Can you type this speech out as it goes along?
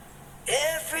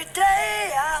Every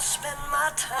day I spend my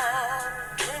time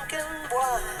drinking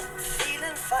wine,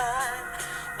 feeling fine,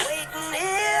 waiting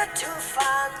here to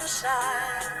find the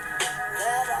sign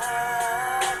that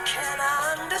I can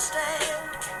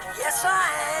understand. Yes, I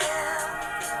am.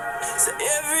 So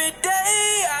every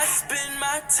day I spend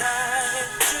my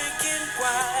time drinking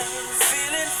wine,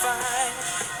 feeling fine,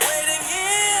 waiting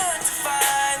here to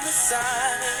find the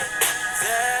sign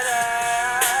that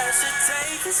I should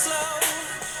take it slow.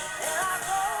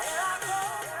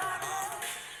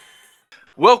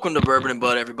 Welcome to Bourbon and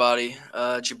Bud, everybody.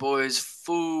 It's your boys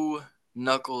Foo,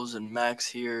 Knuckles, and Max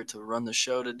here to run the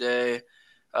show today.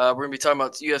 We're going to be talking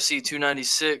about UFC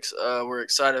 296. We're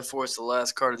excited for it's the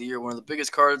last card of the year, one of the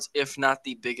biggest cards, if not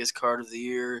the biggest card of the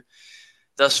year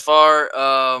thus far.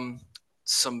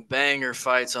 Some banger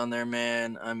fights on there,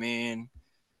 man. I mean,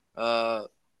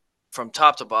 from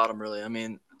top to bottom, really. I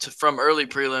mean, from early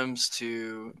prelims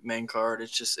to main card,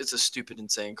 it's a stupid,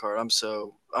 insane card. I'm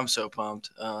so pumped.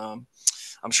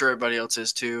 I'm sure everybody else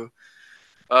is too.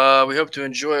 We hope to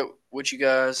enjoy it with you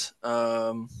guys.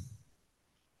 Other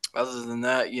than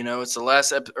that, it's the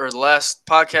last or the last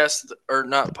podcast, or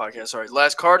not podcast. Sorry,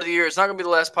 last card of the year. It's not gonna be the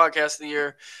last podcast of the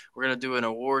year. We're gonna do an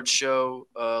awards show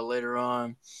later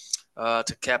on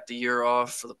to cap the year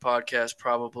off for the podcast,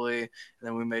 probably, and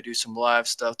then we may do some live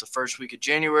stuff the first week of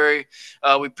January.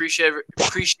 We appreciate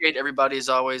everybody as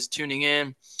always tuning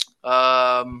in.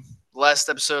 Last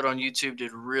episode on YouTube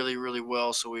did really, really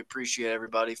well, so we appreciate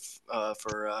everybody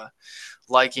for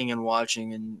liking and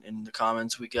watching, and the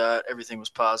comments we got. Everything was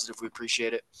positive. We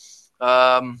appreciate it.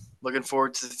 Looking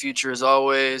forward to the future as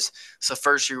always. It's the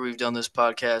first year we've done this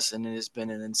podcast, and it has been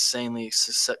an insanely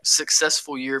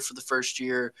successful year for the first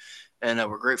year, and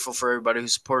we're grateful for everybody who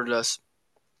supported us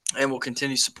and will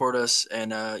continue to support us.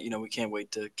 And we can't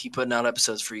wait to keep putting out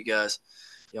episodes for you guys.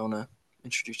 You want to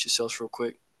introduce yourselves real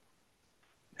quick?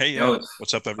 Hey,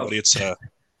 what's up, everybody? It's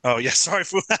oh yeah, sorry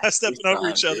for stepping over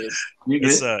each other.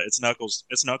 It's Knuckles.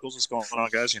 It's Knuckles. What's going on,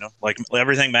 guys? Like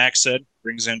everything Max said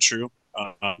rings in true.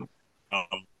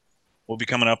 We'll be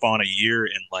coming up on a year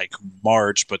in like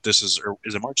March, but this is, or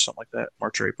is it March, something like that,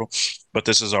 March or April? But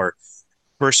this is our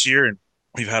first year, and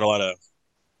we've had a lot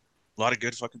of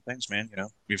good fucking things, man.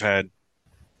 We've had,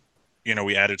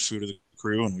 we added food to the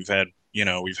crew, and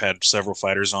we've had several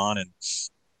fighters on, and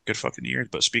good fucking years.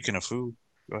 But speaking of food.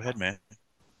 Go ahead, man.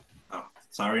 Oh,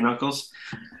 sorry, Knuckles.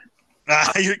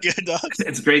 You're good, dog.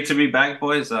 It's great to be back,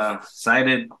 boys.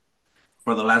 Excited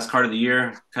for the last card of the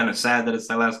year. Kind of sad that it's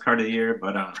the last card of the year,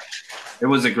 but it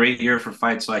was a great year for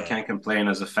fights, so I can't complain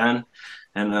as a fan.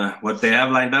 And what they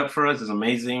have lined up for us is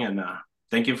amazing. And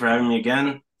thank you for having me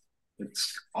again.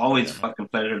 It's always fucking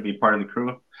pleasure to be part of the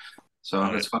crew. So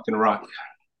let's fucking rock.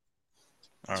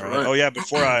 All right. Oh yeah.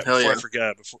 Before I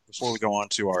forget, before we go on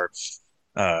to our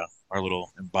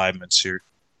little imbibements here.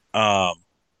 I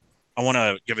want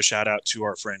to give a shout out to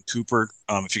our friend Cooper.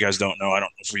 If you guys don't know, I don't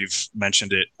know if we've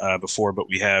mentioned it before, but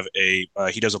we have he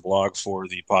does a blog for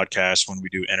the podcast when we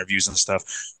do interviews and stuff.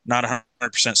 Not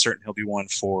 100% certain he'll do one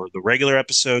for the regular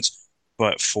episodes,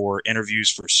 but for interviews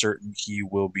for certain, he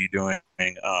will be doing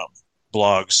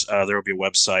blogs. There will be a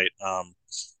website.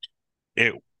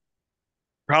 It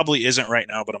probably isn't right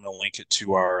now, but I'm going to link it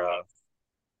to our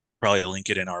probably link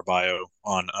it in our bio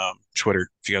on Twitter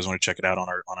if you guys want to check it out on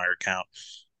our account.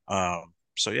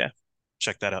 So yeah,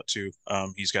 check that out too.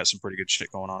 He's got some pretty good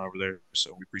shit going on over there,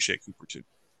 so we appreciate Cooper too.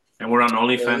 And we're on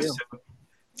OnlyFans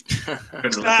too.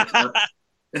 Don't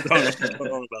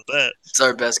know about that. It's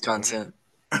our best content.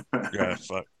 Yeah,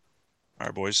 fuck. All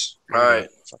right, boys. All right.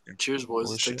 Cheers,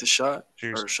 boys. Let's take the shot.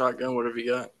 Cheers. Or shotgun, whatever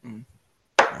you got. All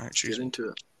right, cheers. Get into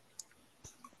it.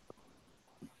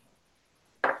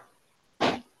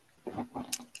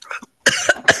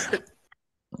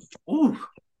 Ooh.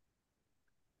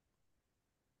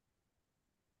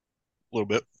 A little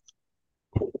bit.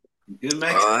 Good,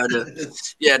 Max. I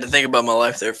had to think about my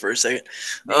life there for a second.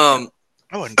 I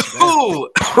wasn't too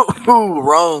bad.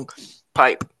 Wrong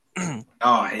pipe.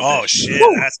 Oh shit,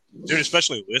 dude,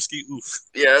 especially whiskey. Oof.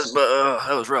 Yeah, but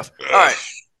that was rough. All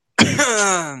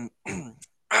right.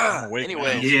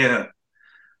 Anyway, yeah,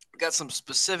 we got some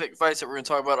specific fights that we're going to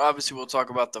talk about. Obviously, we'll talk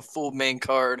about the full main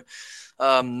card,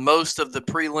 most of the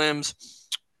prelims.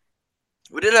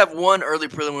 We did have one early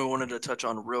prelim we wanted to touch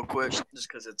on real quick, just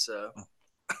because it's a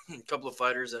couple of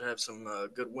fighters that have some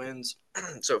good wins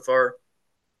so far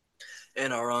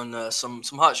and are on some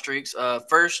hot streaks.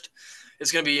 First,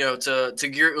 it's going to be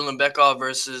Tagir Ulanbekov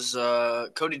versus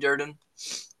Cody Durden.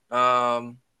 It's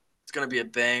going to be a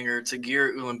banger.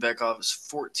 Tagir Ulanbekov is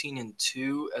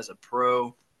 14-2 as a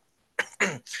pro.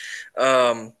 He's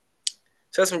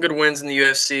had some good wins in the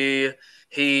UFC.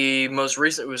 He most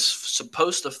recently was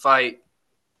supposed to fight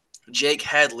Jake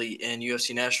Hadley in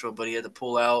UFC Nashville, but he had to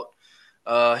pull out.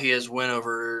 He has win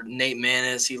over Nate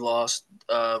Maness. He lost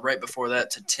right before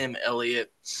that to Tim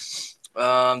Elliott.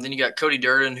 Then you got Cody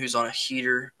Durden, who's on a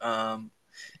heater.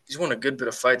 He's won a good bit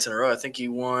of fights in a row. I think he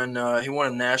won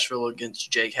in Nashville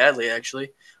against Jake Hadley,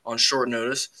 actually, on short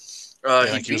notice. I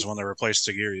think he was one that replaced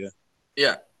Tagir,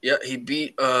 yeah. He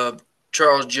beat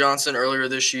Charles Johnson earlier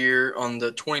this year on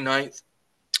the 29th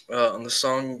on the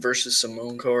Song versus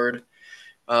Simone card.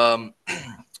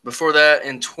 Before that,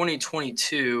 in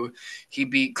 2022, he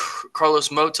beat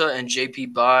Carlos Mota and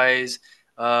JP Buys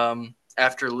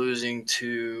after losing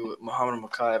to Muhammad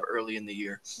Makayev early in the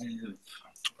year.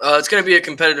 It's going to be a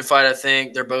competitive fight, I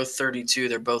think. They're both 32.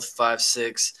 They're both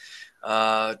 5'6".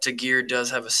 Tagir does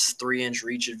have a 3-inch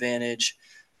reach advantage.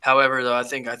 However, though, I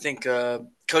think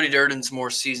Cody Durden's more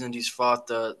seasoned. He's fought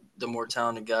the more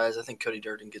talented guys. I think Cody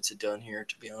Durden gets it done here,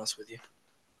 to be honest with you.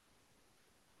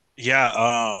 Yeah,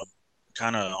 I'm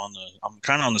kind of on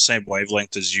the same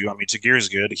wavelength as you. I mean, Tagir is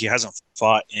good. He hasn't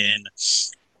fought in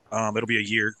it'll be a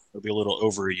year. It'll be a little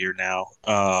over a year now.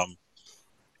 And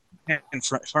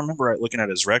if I remember right, looking at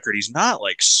his record, he's not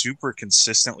like super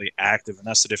consistently active, and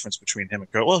that's the difference between him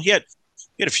and Cody. Well, he had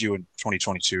a few in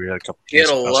 2022. He had a couple. He had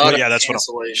a lot of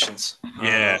cancellations.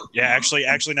 Yeah. Actually,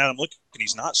 now that I'm looking,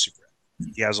 he's not super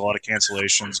active. He has a lot of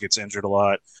cancellations, gets injured a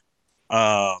lot.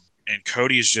 And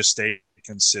Cody has just stayed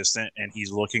consistent, and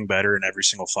he's looking better in every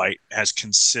single fight. Has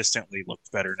consistently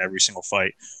looked better in every single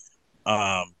fight.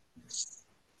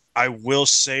 I will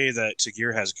say that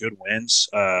Tagir has good wins.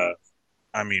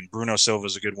 I mean, Bruno Silva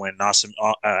is a good win.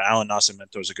 Alan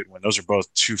Nascimento is a good win. Those are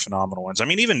both two phenomenal wins. I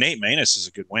mean, even Nate Maness is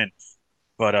a good win.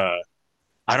 But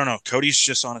I don't know. Cody's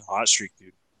just on a hot streak,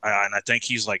 dude. And I think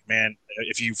he's like, man,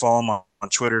 if you follow him on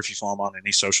Twitter, if you follow him on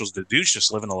any socials, the dude's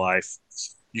just living the life.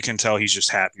 You can tell he's just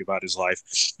happy about his life.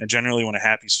 And generally, when a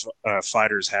happy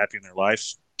fighter is happy in their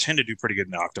life, tend to do pretty good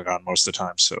in the octagon most of the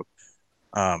time. So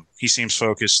he seems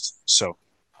focused. So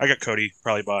I got Cody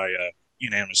probably by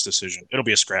unanimous decision. It'll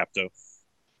be a scrap, though.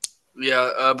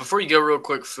 Yeah, before you go real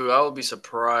quick, Fu, I will be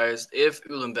surprised if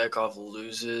Ulanbekov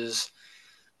loses.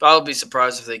 But I'll be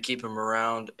surprised if they keep him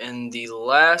around. In the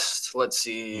last, let's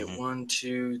see, 1,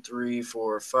 2, 3,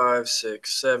 4, 5,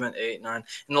 6, 7, 8, 9.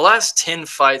 In the last 10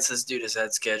 fights this dude has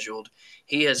had scheduled,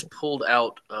 he has pulled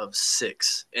out of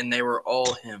 6, and they were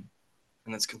all him.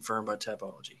 And that's confirmed by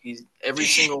Tapology. He's every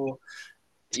single,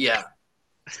 yeah.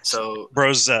 So,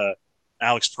 bro's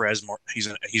Alex Perez. He's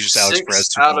just Alex Perez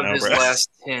 2.0. Out of his last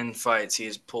 10 fights,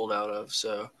 he's pulled out of.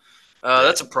 So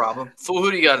that's a problem. Fool, who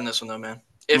do you got in this one, though, man?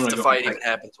 If the fight even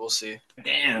happens, we'll see.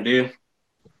 Damn, dude.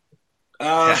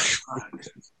 I'm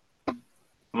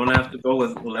gonna have to go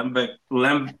with what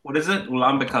is it?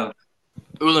 Ulanbekov.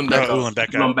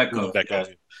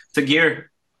 Ulanbekov. Tagir.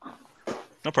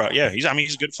 No problem. Yeah, he's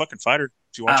a good fucking fighter.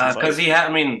 If you watch him fight. Because he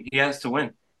has to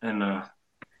win, and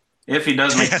if he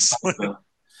does make it,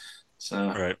 so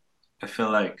right. I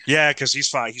feel like because he's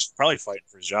probably fighting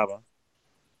for his job. Huh?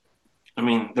 I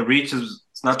mean, the reach is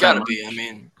it's got to be. I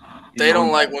mean, they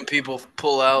don't like when people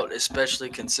pull out, especially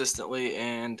consistently.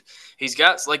 And he's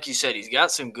got, like you said, he's got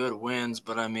some good wins.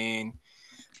 But I mean,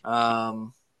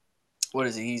 what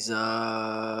is he? He's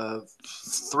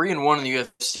 3-1 in the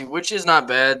UFC, which is not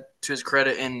bad to his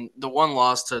credit. And the one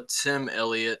loss to Tim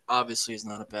Elliott obviously is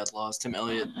not a bad loss. Tim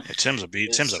Elliott. Yeah, Tim's a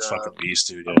fucking beast,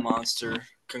 dude. A monster.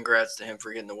 Congrats to him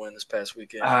for getting the win this past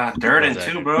weekend. Durden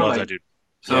too, bro. Love that dude.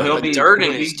 So he'll be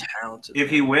Durden is talented.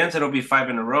 If he wins, it'll be 5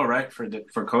 in a row, right? For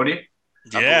Cody.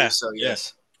 Yeah. So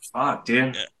yes. Fuck,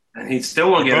 dude. Yeah. And he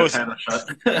still won't get a title shot.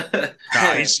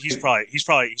 Nah, he's probably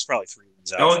 3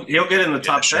 wins out. He'll get in the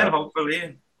top 10,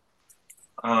 hopefully.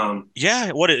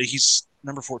 He's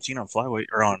number 14 on flyweight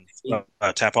or on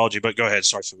Tapology. But go ahead,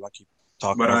 sorry, I keep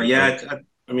talking. But I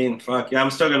mean, fuck yeah, I'm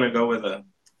still gonna go with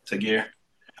Tagir.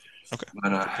 Okay.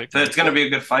 But it's gonna be a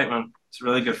good fight, man. It's a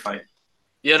really good fight.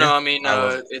 Yeah, no, I mean,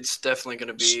 it's definitely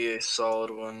going to be a solid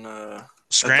one.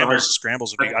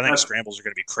 Scrambles are big. I think scrambles are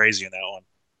going to be crazy in that one.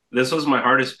 This was my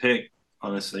hardest pick,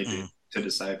 honestly, to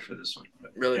decide for this one.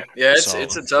 But, really? Yeah,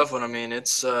 it's a tough one. I mean,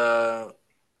 it's going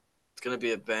to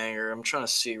be a banger. I'm trying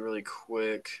to see really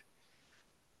quick.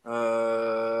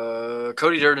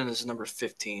 Cody Durden is number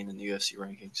 15 in the UFC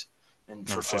rankings. And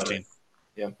number 15.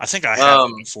 Yeah. I think I have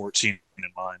 14 in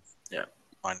mind. Yeah.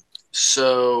 Mine.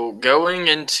 So going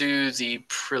into the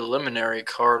preliminary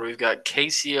card, we've got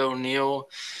Casey O'Neill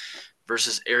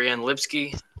versus Ariane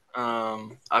Lipsky.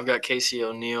 I've got Casey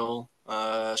O'Neill.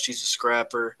 She's a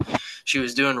scrapper. She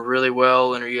was doing really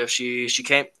well in her UFC. She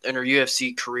came in her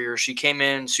UFC career. She came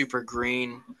in super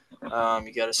green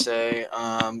You got to say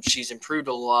she's improved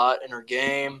a lot in her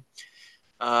game.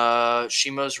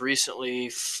 She most recently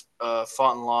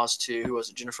fought and lost to, who was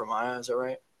it, Jennifer Maia? Is that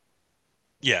right?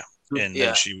 Yeah, and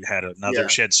then she had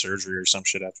she had surgery or some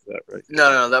shit after that, right?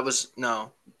 No, that was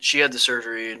no. She had the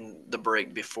surgery and the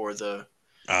break before the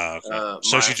okay. So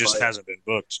Maia she just fight. hasn't been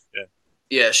booked. Yeah.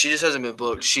 Yeah, she just hasn't been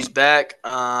booked. She's back.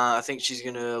 I think she's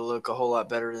gonna look a whole lot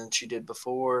better than she did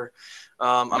before.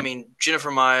 I mean,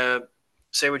 Jennifer Maia.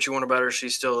 Say what you want about her, she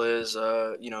still is,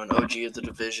 an OG of the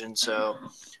division. So,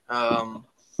 um,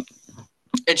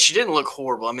 and she didn't look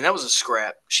horrible. I mean, that was a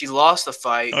scrap. She lost the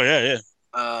fight. Oh yeah.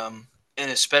 And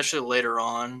especially later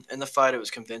on in the fight, it was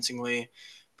convincingly.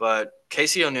 But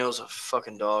Casey O'Neal's a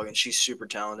fucking dog, and she's super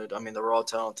talented. I mean, the raw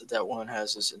talent that woman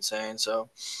has is insane. So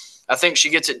I think she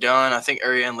gets it done. I think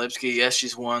Ariane Lipsky, yes,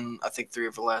 she's won, I think, 3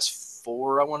 of her last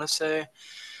 4, I want to say.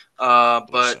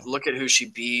 But look at who she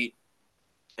beat,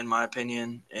 in my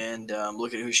opinion, and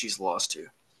look at who she's lost to.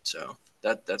 So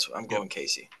that's I'm going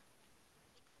Casey.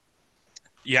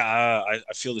 Yeah,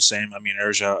 I feel the same. I mean,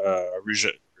 Aruja,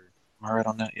 am I right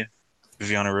on that? Yeah.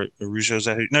 Viviana Araujo, is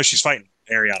that who? No, she's fighting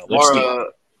Ariana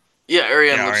Lipsky.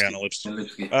 Ariane Lipsky. Ariana Lipsky.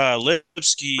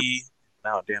 Lipsky.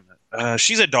 Oh, damn it.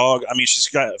 She's a dog. I mean, she's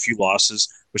got a few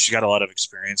losses, but she's got a lot of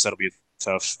experience. That'll be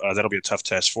tough. That'll be a tough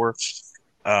test for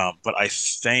her. But I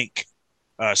think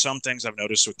some things I've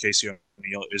noticed with Casey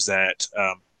O'Neill is that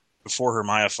before her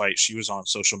Maya fight, she was on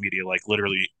social media like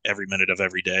literally every minute of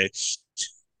every day,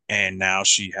 and now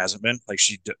she hasn't been. Like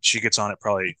she gets on it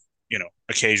probably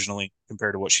occasionally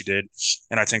compared to what she did,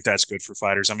 and I think that's good for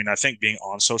fighters. I mean, I think being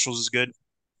on socials is good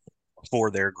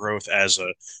for their growth as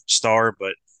a star,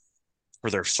 but for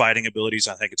their fighting abilities,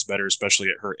 I think it's better, especially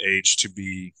at her age, to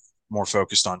be more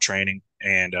focused on training.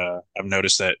 And I've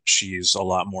noticed that she's a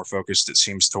lot more focused, it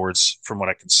seems, towards, from what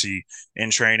I can see, in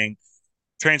training.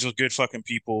 Trains with good fucking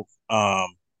people.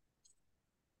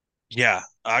 Yeah,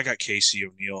 I got Casey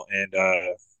O'Neill, and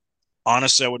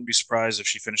honestly, I wouldn't be surprised if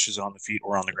she finishes on the feet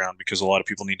or on the ground, because a lot of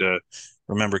people need to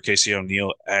remember Casey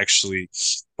O'Neill actually,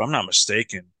 if I'm not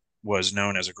mistaken, was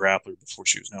known as a grappler before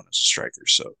she was known as a striker.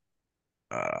 So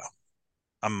uh,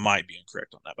 I might be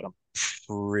incorrect on that, but I'm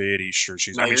pretty sure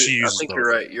she's. No, I mean, she I uses think both. you're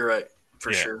right. You're right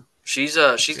for sure. She's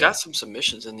got some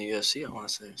submissions in the UFC, I want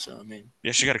to say. So I mean,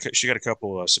 yeah, she got a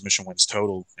couple submission wins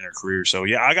total in her career. So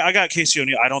yeah, I got Casey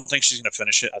O'Neill. I don't think she's gonna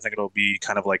finish it. I think it'll be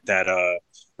kind of like that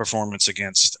performance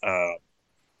against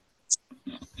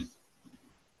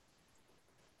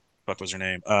fuck was her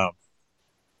name?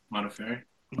 Modafferi.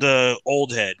 The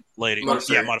old head lady. Modafferi.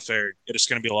 Yeah, Modafferi. It's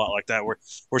going to be a lot like that, where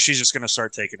she's just going to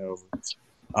start taking over,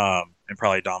 and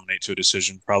probably dominate to a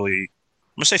decision. Probably,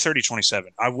 I'm going to say 30-27.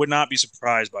 I would not be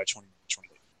surprised by 20-28.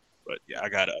 But yeah, I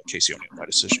got Casey O'Neill by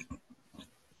decision.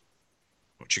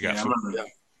 What you got?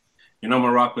 I'm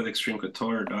a rock with Extreme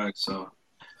Couture, dog. So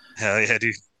hell yeah,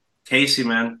 dude. Casey,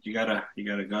 man, you gotta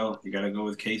go. You gotta go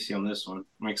with Casey on this one.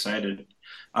 I'm excited.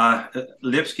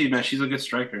 Lipsky, man, she's a good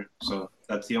striker. So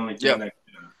that's the only thing that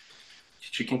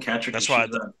she can catch her. That's why.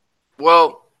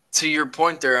 Well, to your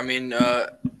point there, I mean,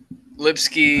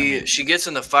 Lipsky, she gets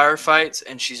in the firefights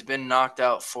and she's been knocked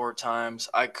out 4 times.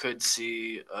 I could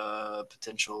see a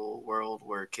potential world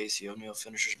where Casey O'Neill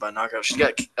finishes by knockout. She's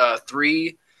got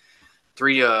three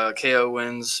KO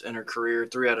wins in her career,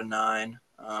 3 out of 9.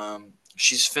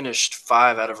 She's finished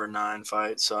 5 out of her 9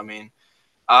 fights. So I mean,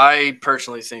 I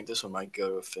personally think this one might go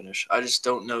to a finish. I just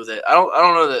don't know that. I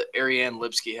don't know that Ariane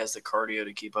Lipsky has the cardio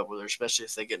to keep up with her, especially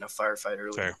if they get in a firefight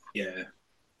early. Fair. Yeah.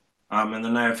 And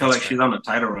then I feel like she's on a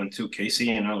title run too,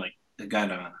 Casey. It got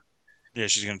yeah,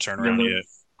 she's gonna turn around. Yeah,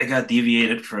 it got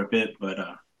deviated for a bit, but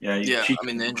I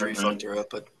mean, the injury fucked her up.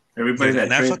 But everybody that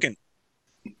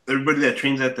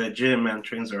trains at that gym, man,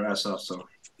 trains their ass off. So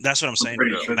that's what I'm saying.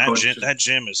 Sure that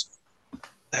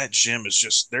gym is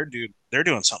just they're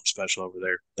doing something special over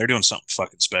there. They're doing something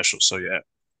fucking special. So yeah,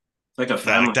 it's like a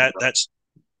family. That's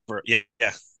for yeah.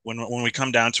 When we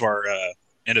come down to our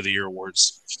end of the year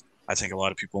awards, I think a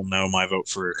lot of people know my vote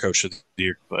for Coach of the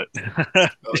Year, but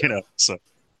so.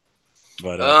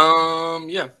 But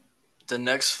yeah, the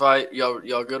next fight,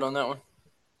 y'all good on that one?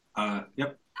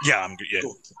 Yep. Yeah, I'm good. Yeah.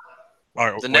 Cool.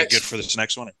 All right, good for this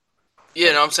next one.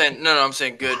 Yeah, I'm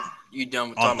saying good. You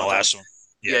done with on the last one?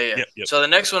 Yeah. Yep. So the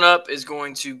next one up is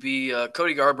going to be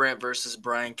Cody Garbrandt versus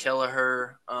Brian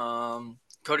Kelleher.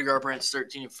 Cody Garbrandt's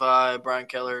 13-5. Brian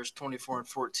Kelleher's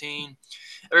 24-14.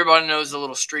 Everybody knows the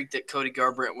little streak that Cody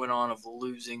Garbrandt went on of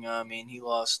losing. I mean, he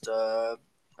lost, I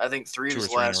think 3 of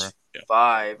his last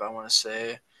 5, I want to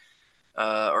say,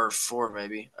 or 4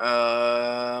 maybe.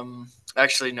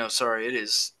 Actually, no, sorry. It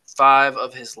is 5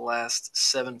 of his last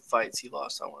 7 fights he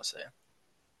lost, I want to say.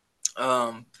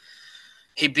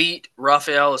 He beat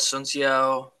Rafael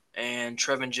Asunciao and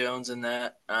Trevin Jones in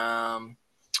that.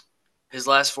 His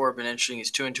last four have been interesting.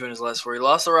 He's 2-2 in his last four. He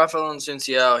lost to Rafael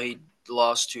Asunciao. He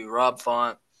lost to Rob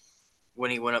Font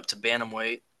when he went up to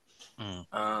bantamweight,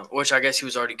 which I guess he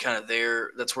was already kind of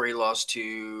there. That's where he lost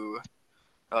to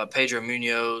Pedro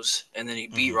Munoz, and then he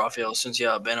beat Rafael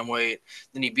Asunciao at bantamweight.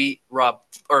 Then he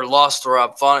lost to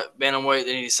Rob Font at bantamweight.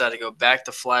 Then he decided to go back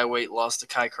to flyweight, lost to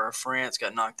Kai France,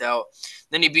 got knocked out.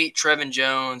 Then he beat Trevin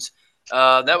Jones.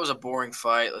 That was a boring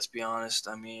fight, let's be honest.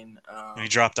 I mean, he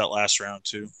dropped that last round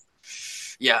too.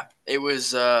 Yeah, it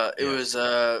was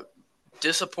a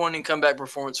disappointing comeback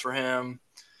performance for him.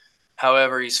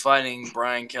 However, he's fighting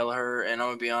Brian Kelleher, and I'm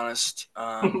gonna be honest,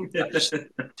 I just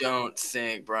don't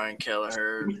think Brian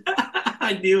Kelleher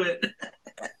I knew it.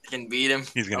 can beat him.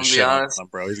 He's gonna shit on him,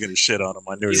 bro. He's gonna shit on him.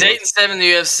 I knew he's 8-7 in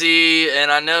the UFC,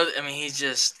 and I know. I mean, he's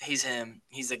him.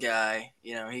 He's the guy.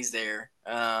 You know, he's there.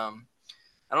 I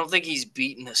don't think he's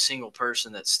beaten a single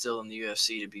person that's still in the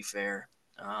UFC. To be fair,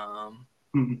 if I'm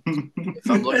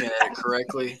looking at it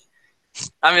correctly,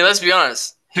 I mean, let's be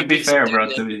honest. To be fair,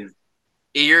 bro. To be.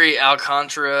 Erie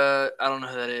Alcantara, I don't know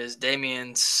who that is.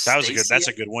 Damien Stacey. That's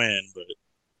a good win, but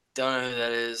don't know who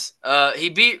that is. He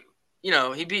beat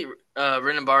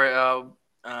Renan Barrio,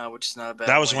 which is not a bad.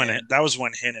 That was when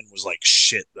Hennen was like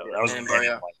shit though. That was when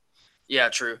Hennen, like, yeah,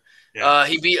 true. Yeah.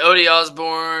 He beat Odie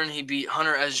Osborne. He beat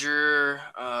Hunter Azure,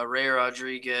 Ray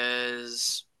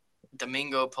Rodriguez,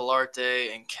 Domingo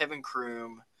Pilarte, and Kevin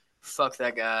Kroom. Fuck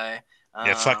that guy.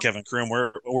 Yeah, fuck Kevin Kroom.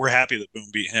 We're happy that Boom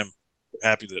beat him. We're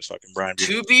happy that fucking Brian beat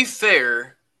him. To be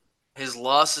fair, his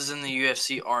losses in the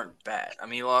UFC aren't bad. I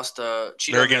mean, he lost to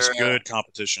Cheeto They're against Vera, good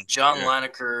competition. John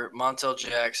Lineker, Montel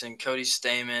Jackson, Cody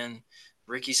Stamen,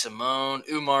 Ricky Simone,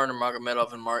 Umar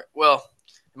Nurmagomedov, and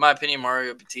in my opinion,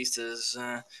 Mario Batista's.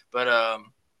 But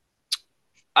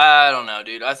I don't know,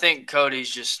 dude. I think Cody's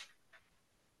just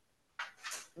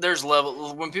there's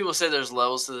level. When people say there's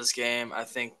levels to this game, I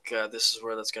think this is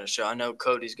where that's going to show. I know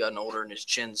Cody's gotten older and his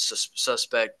chin's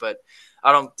suspect, but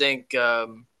I don't think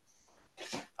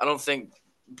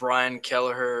Brian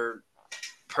Kelleher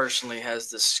personally has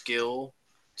the skill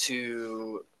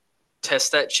to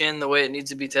test that chin the way it needs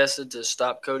to be tested to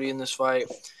stop Cody in this fight.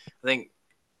 I think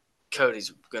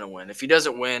Cody's going to win. If he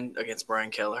doesn't win against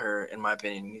Brian Kelleher, in my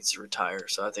opinion, he needs to retire.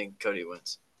 So I think Cody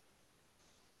wins.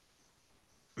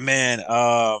 Man,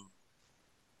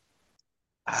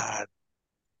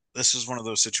 this is one of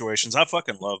those situations. I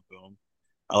fucking love Boom.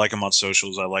 I like him on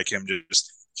socials. I like him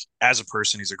just as a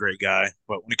person. He's a great guy.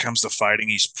 But when it comes to fighting,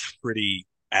 he's pretty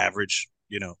average,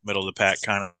 middle of the pack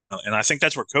kind of. And I think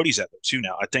that's where Cody's at, though, too,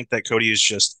 now. I think that Cody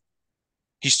is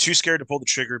he's too scared to pull the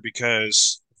trigger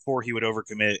because before he would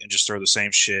overcommit and just throw the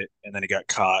same shit, and then he got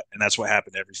caught. And that's what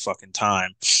happened every fucking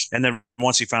time. And then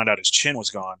once he found out his chin was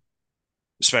gone,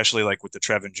 especially like with the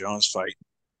Trevin Jones fight,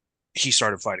 he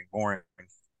started fighting boring.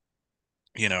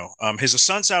 His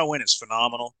Asunciao win is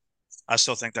phenomenal. I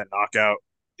still think that knockout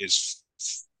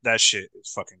that shit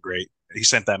is fucking great. He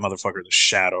sent that motherfucker to the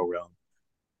Shadow Realm.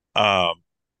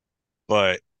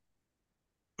 But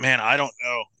man, I don't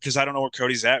know because I don't know where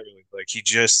Cody's at really. Like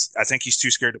I think he's too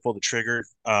scared to pull the trigger.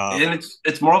 And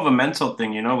it's more of a mental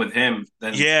thing, with him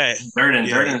than Durden. Yeah,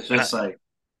 Durden's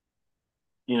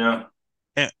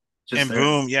just and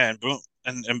Boom,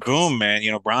 and Boom, man.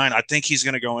 Brian, I think he's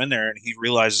gonna go in there and he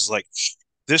realizes like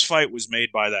this fight was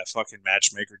made by that fucking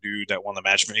matchmaker dude that won the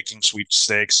matchmaking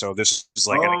sweepstakes. So this is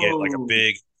like gonna get like a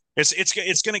big.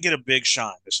 It's gonna get a big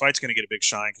shine. This fight's gonna get a big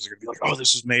shine because they're gonna be like, oh,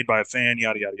 this is made by a fan,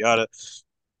 yada yada yada.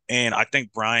 And I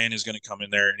think Brian is gonna come in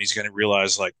there and he's gonna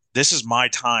realize like this is my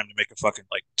time to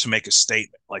make a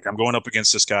statement. Like I'm going up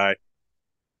against this guy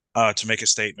to make a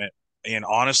statement. And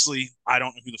honestly, I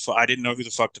didn't know who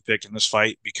the fuck to pick in this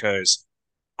fight because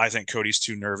I think Cody's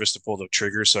too nervous to pull the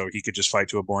trigger, so he could just fight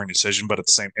to a boring decision. But at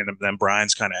the same time, then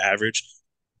Brian's kind of average.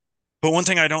 But one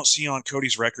thing I don't see on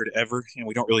Cody's record ever, and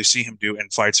we don't really see him do in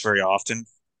fights very often,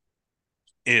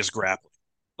 is grappling.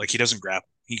 Like he doesn't grapple.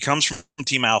 He comes from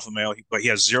Team Alpha Male, but he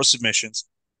has 0 submissions.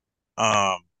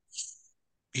 I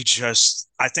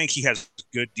think he has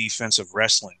good defensive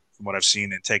wrestling from what I've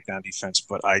seen in takedown defense,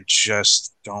 but I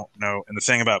just don't know. And the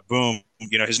thing about Boom,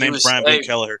 his name is Brian Boom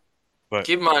Kelleher. But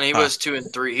keep in mind, he was 2 and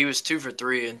 3. He was 2 for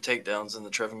 3 in takedowns in the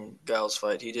Trevin Giles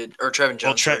fight. He did, or Trevin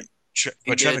Jones. Well,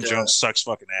 Trevin Jones sucks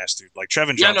fucking ass, dude. Like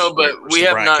Trevin Jones. Yeah, no, but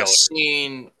we've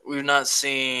not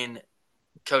seen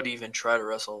Cody even try to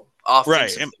wrestle.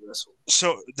 Offensively wrestle.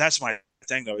 So that's my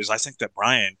thing, though, is I think that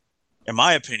Brian, in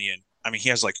my opinion, I mean, he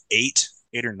has like 8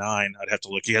 or 9. I'd have to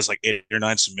look. He has like 8 or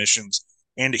 9 submissions.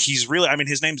 And he's really, I mean,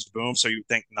 his name's Boom, so you would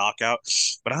think knockout,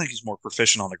 but I think he's more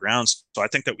proficient on the ground. So I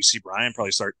think that we see Brian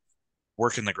probably start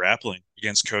working the grappling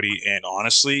against Cody. And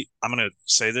honestly, I'm gonna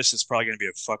say this: it's probably gonna be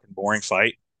a fucking boring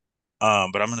fight.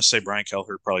 But I'm gonna say Brian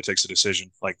Kelleher probably takes a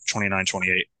decision, like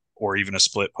 29-28, or even a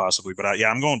split possibly. But yeah,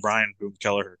 I'm going Brian Boom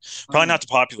Kelleher. Probably not the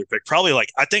popular pick. Probably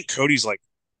like I think Cody's like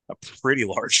a pretty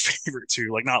large favorite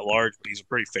too. Like not large, but he's a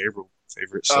pretty favorable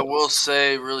favorite. So. I will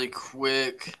say really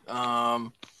quick,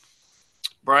 Brian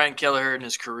Kelleher in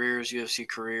his UFC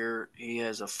career, he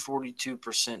has a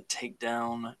 42%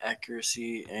 takedown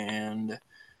accuracy and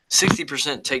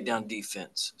 60% takedown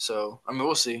defense. So I mean,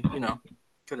 we'll see.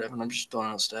 Could happen. I'm just throwing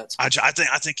out stats. I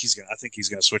think he's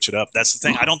gonna switch it up. That's the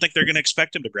thing. I don't think they're gonna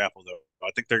expect him to grapple though.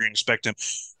 I think they're gonna expect him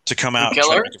to come out and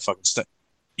try to make a fucking step.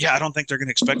 Yeah, I don't think they're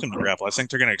gonna expect him to grapple. I think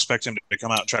they're gonna expect him to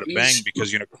come out and try to bang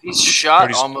because he's shot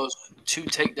Cody's, almost 2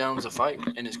 takedowns a fight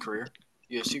in his career,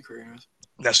 UFC career.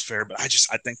 That's fair, but I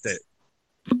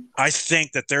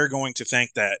think that they're going to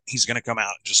think that he's gonna come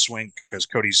out and just swing because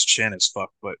Cody's chin is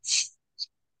fucked. But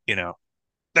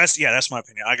that's my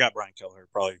opinion. I got Brian Kelleher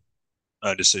probably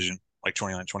a decision like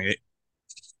 29-28.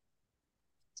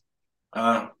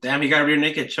 Damn, he got rear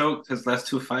naked choked his last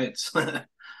 2 fights.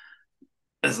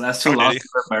 His last 2 losses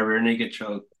by rear naked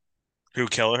choke. Who,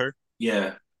 Kelleher?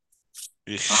 Yeah.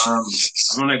 I'm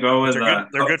gonna go with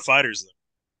they're good fighters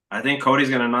though. I think Cody's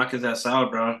gonna knock his ass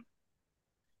out, bro.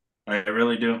 I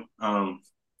really do. I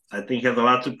think he has a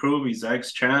lot to prove. He's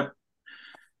ex-champ.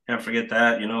 Can't forget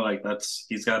that.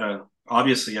 He's got a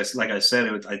obviously, like I said,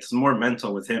 it's more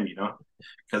mental with him,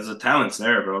 because the talent's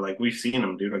there, bro. Like we've seen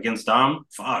him, dude, against Dom.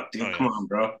 Fuck, dude, come on,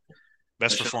 bro.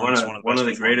 Best performance, one of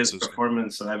the greatest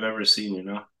performances I've ever seen.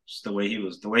 Just the way he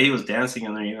was dancing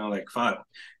in there. Like fuck,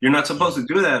 you're not supposed to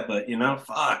do that, but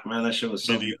fuck, man, that shit was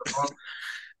so beautiful.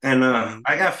 And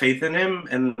I got faith in him,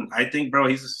 and I think, bro,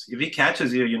 if he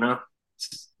catches you,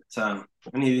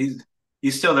 and he's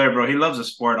still there, bro. He loves the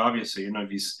sport, obviously. If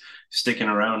he's sticking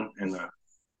around, and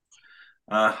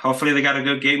hopefully they got a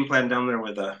good game plan down there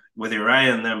with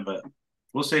Uriah and them, but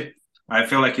we'll see. I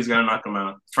feel like he's gonna knock him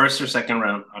out, first or second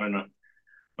round. I don't know,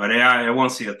 but yeah, I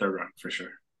won't see a third round for sure.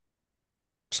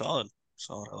 Solid.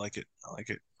 I like it.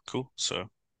 Cool. So.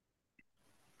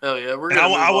 Hell yeah, we're.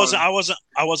 I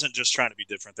wasn't just trying to be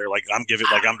different there. Like I'm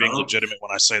being legitimate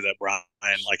when I say that Brian.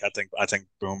 Like I think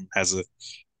Boom has a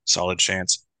solid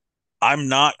chance. I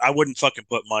wouldn't fucking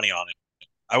put money on it.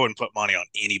 I wouldn't put money on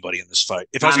anybody in this fight.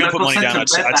 If I was going to put money down, I'd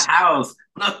bet the house.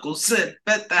 Knuckles said,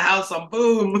 bet the house on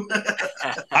Boom.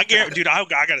 I guarantee, dude, I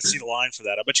got to see the line for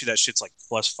that. I bet you that shit's like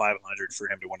plus 500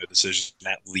 for him to win a decision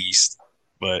at least.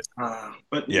 But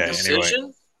yeah, decision?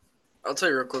 Anyway. I'll tell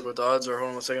you real quick what the odds are.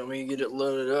 Hold on a second. Let me get it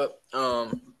loaded up.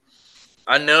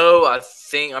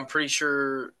 I'm pretty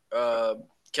sure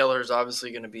Kelleher's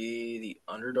obviously going to be the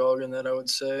underdog in that, I would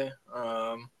say.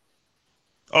 Oh,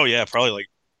 yeah, probably like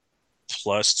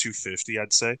plus 250,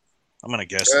 I'd say. I'm going to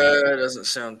guess that. Doesn't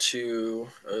sound too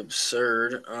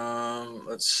absurd.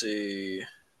 Let's see.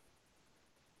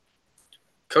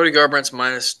 Cody Garbrandt's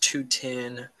minus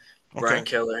 210. Okay. Brian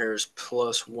Kelleher's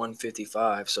plus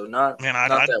 155. So not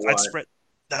that wide. I'd spread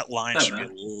that line should be a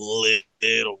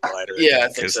little wider. Yeah, I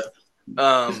think so.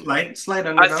 Slight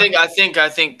underdog. I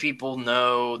think people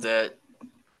know that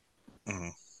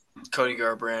Cody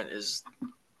Garbrandt is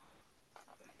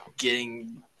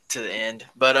getting to the end,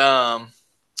 but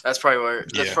that's probably where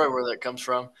that comes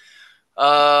from.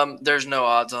 There's no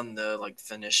odds on the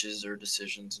finishes or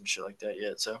decisions and shit like that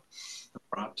yet. So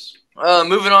props.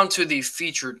 Moving on to the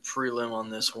featured prelim on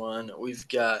this one, we've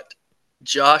got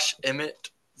Josh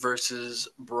Emmett versus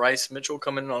Bryce Mitchell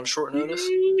coming in on short notice.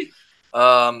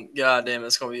 God damn,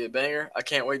 it's gonna be a banger. I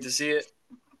can't wait to see it.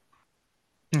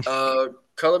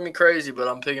 Color me crazy, but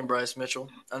I'm picking Bryce Mitchell.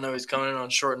 I know he's coming in on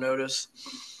short notice.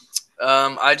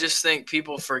 I just think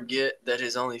people forget that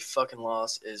his only fucking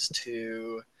loss is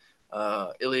to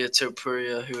Ilia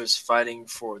Topuria, who is fighting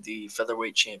for the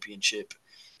featherweight championship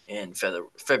in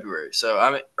February. So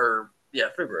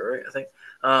February, right? I think.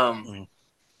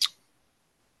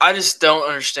 I just don't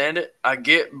understand it. I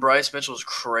get Bryce Mitchell's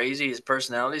crazy. His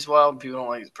personality's wild. People don't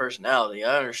like his personality.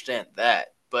 I understand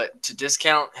that. But to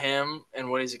discount him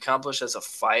and what he's accomplished as a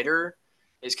fighter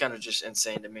is kind of just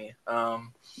insane to me.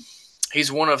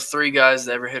 He's one of 3 guys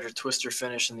that ever hit a twister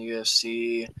finish in the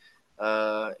UFC.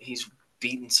 He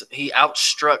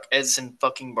outstruck Edson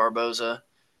fucking Barboza.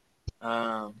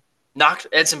 Knocked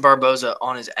Edson Barboza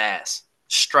on his ass.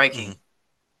 Striking.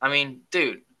 I mean,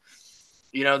 dude.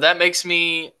 That makes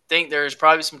me think there's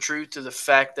probably some truth to the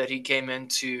fact that he came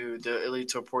into the Ilia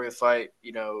Topuria fight,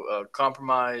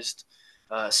 compromised,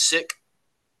 sick.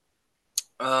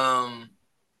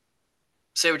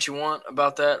 Say what you want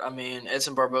about that. I mean,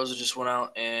 Edson Barboza just went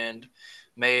out and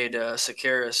made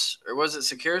Sakaris, or was it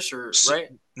Sakaris, or right?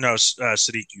 No,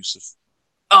 Sadiq Yusuf.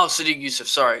 Oh, Sadiq Yusuf.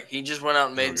 Sorry, he just went out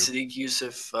and made Okay. Sadiq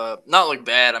Yusuf not look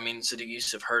bad. I mean, Sadiq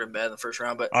Yusuf hurt him bad in the first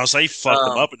round, but I was like, he fucked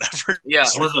him up in that first. Yeah,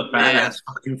 That was a badass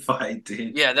fucking fight,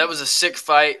 dude. Yeah, that was a sick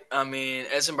fight. I mean,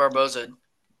 Edson Barboza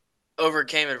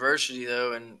overcame adversity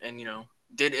though, and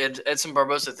did Edson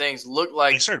Barboza things. Looked He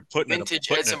like started putting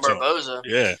vintage it Edson to him. Barboza.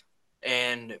 Yeah.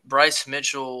 And Bryce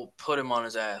Mitchell put him on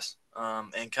his ass,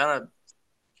 and kind of,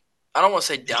 I don't want to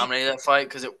say dominated that fight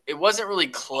because it wasn't really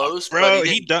close, bro. but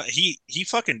He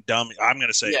fucking dummy. I'm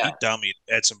gonna say Yeah. he dummied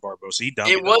Edson Barboza. He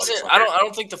dummied it that wasn't. motherfucker. I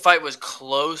don't think the fight was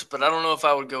close, but I don't know if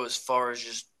I would go as far as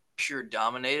just pure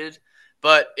dominated.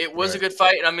 But it was a Right. good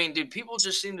fight. I mean, dude, people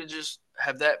just seem to just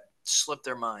have that slip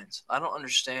their minds. I don't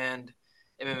understand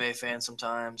MMA fans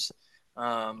sometimes.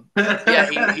 Yeah,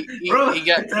 Bro, he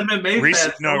got it's MMA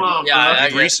fans. No, Come on, Yeah, bro. I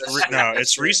guess that's true. no, That's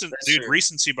it's true. recent, That's dude. true.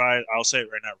 Recency bias. I'll say it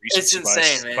right now. It's Recency bias.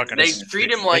 insane, man. Fucking They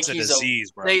treat him like it's a he's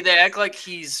disease, bro. They act like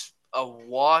he's a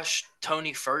washed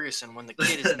Tony Ferguson when the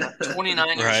kid is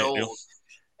 29 years Right. old,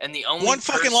 and the only One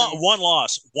fucking person one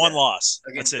loss. One Yeah. loss.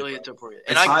 against That's it. Ilya Topuria. I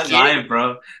And saw I it get, live,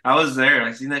 bro. I was there.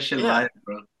 I seen that shit Yeah. live,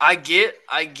 bro. I get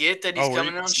that he's Oh,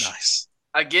 coming on. nice.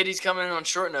 I get he's coming in on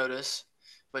short notice,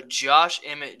 but Josh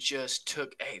Emmett just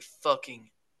took a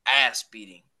fucking ass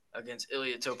beating against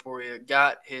Ilya Topuria.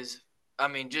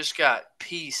 Just got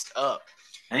pieced up.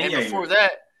 And before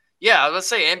that, let's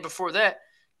say, and before that,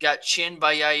 got chinned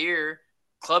by Yair,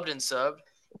 clubbed and subbed.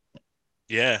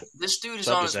 Yeah. This dude is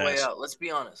Subbed on his his way ass. out. Let's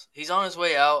be honest. He's on his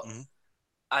way out. Mhm.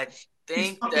 I think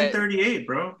he's fucking that 38,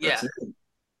 bro. That's it.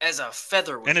 as a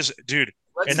featherweight, And his dude,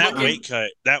 let's and that look weight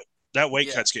cut, that weight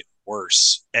Yeah. cut's getting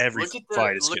worse. Every look at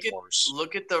fight is getting worse.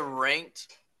 Look at the ranked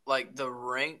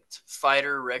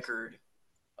fighter record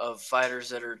of fighters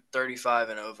that are 35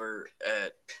 and over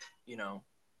at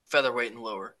featherweight and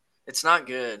lower. It's not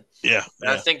good. Yeah. And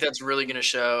I think that's really going to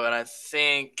show. And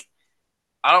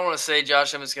I don't want to say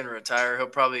Josh Emmett's going to retire. He'll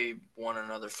probably want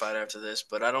another fight after this,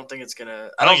 but I don't think it's going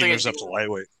to. I don't think he moves up to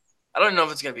lightweight. I don't know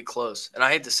if it's going to be close. And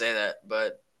I hate to say that,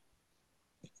 but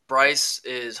Bryce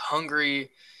is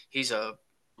hungry. He's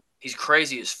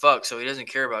crazy as fuck, so he doesn't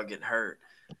care about getting hurt.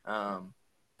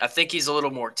 I think he's a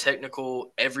little more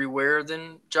technical everywhere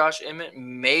than Josh Emmett.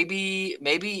 Maybe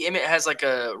Emmett has like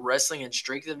a wrestling and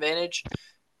strength advantage,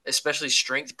 especially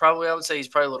strength. Probably, I would say he's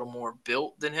probably a little more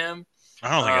built than him. I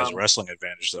don't think he has a wrestling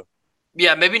advantage though.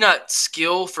 Yeah, maybe not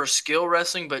skill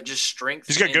wrestling, but just strength.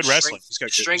 He's got good wrestling.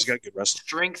 He's got good wrestling.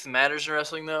 Strength matters in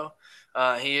wrestling, though.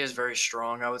 He is very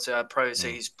strong. I would say I'd probably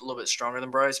say he's a little bit stronger than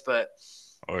Bryce, but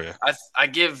oh yeah, I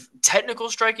give technical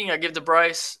striking. I give to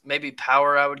Bryce. Maybe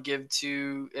power. I would give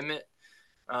to Emmett.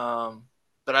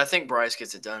 But I think Bryce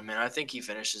gets it done, man. I think he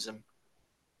finishes him.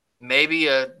 Maybe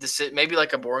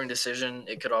like a boring decision.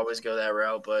 It could always go that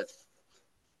route, but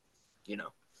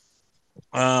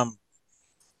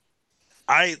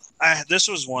this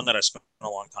was one that I spent a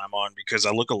long time on because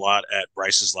I look a lot at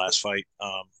Bryce's last fight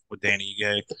with Danny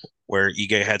Ige, where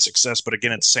Ige had success, but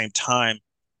again at the same time,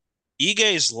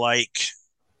 Ige's like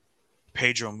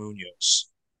Pedro Munoz.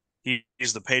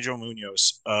 He's the Pedro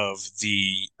Munoz of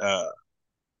the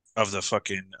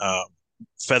fucking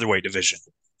featherweight division.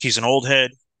 He's an old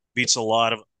head, beats a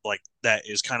lot of that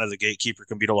is kind of the gatekeeper,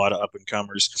 can beat a lot of up and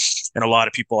comers, and a lot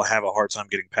of people have a hard time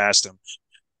getting past him.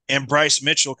 And Bryce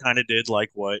Mitchell kind of did like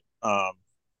what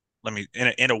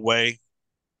in a way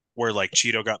where like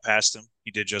Cheeto got past him.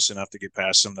 He did just enough to get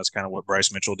past him. That's kind of what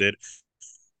Bryce Mitchell did.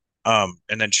 And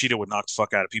then Cheeto would knock the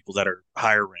fuck out of people that are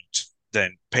higher ranked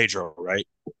than Pedro, right?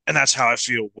 And that's how I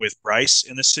feel with Bryce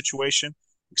in this situation,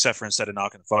 except for instead of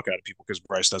knocking the fuck out of people, because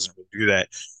Bryce doesn't really do that,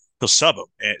 he'll sub him.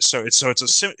 And so it's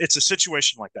a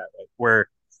situation like that, right? Where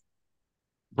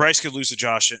Bryce could lose to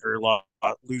Josh or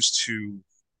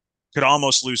could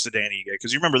almost lose to Danny Ige,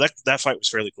 because you remember that fight was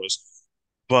fairly close,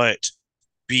 but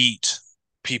beat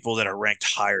people that are ranked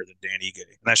higher than Danny Ige,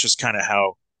 and that's just kind of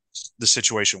how the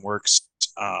situation works.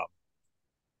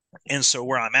 And so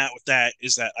where I'm at with that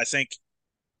is that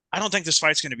I don't think this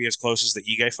fight's going to be as close as the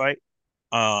Ige fight,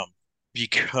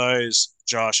 because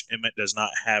Josh Emmett does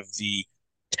not have the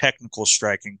technical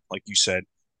striking, like you said,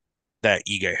 that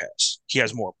Ige has. He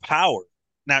has more power.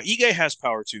 Now Ige has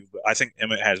power too, but I think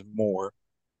Emmett has more.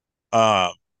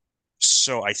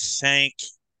 So I think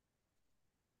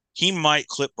he might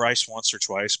clip Bryce once or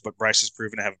twice, but Bryce has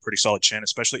proven to have a pretty solid chin,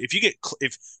 especially if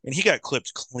he got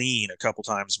clipped clean a couple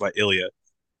times by Ilya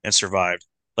and survived.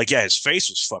 Like, yeah, his face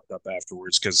was fucked up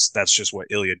afterwards because that's just what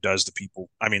Ilya does to people.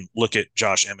 I mean, look at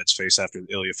Josh Emmett's face after the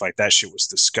Ilya fight. That shit was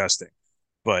disgusting.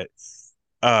 But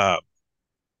I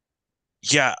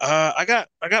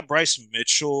got Bryce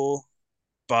Mitchell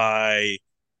by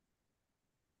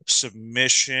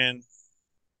submission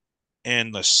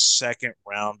in the second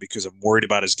round because I'm worried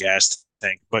about his gas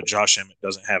tank. But Josh Emmett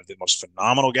doesn't have the most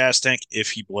phenomenal gas tank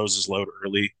if he blows his load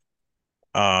early.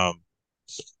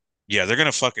 Yeah, they're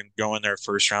gonna fucking go in there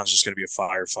first round. It's just gonna be a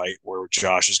firefight where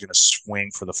Josh is gonna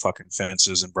swing for the fucking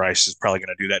fences, and Bryce is probably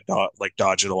gonna do that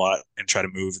dodge it a lot and try to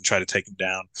move and try to take him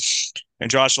down.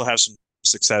 And Josh will have some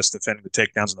success defending the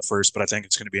takedowns in the first, but I think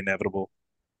it's gonna be inevitable,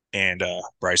 and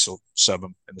Bryce will sub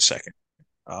him in the second,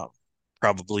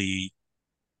 probably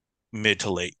mid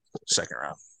to late second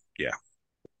round. Yeah.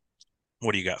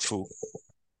 What do you got, fool?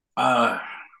 I'm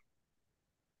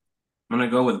gonna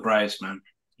go with Bryce, man.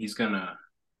 He's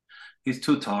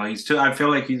too tall. I feel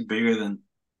like he's bigger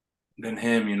than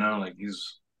him, you know, like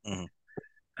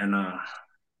and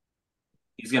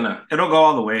it'll go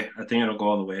all the way. I think it'll go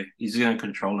all the way. He's gonna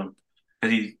control him.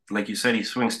 Because like you said, he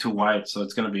swings too wide, so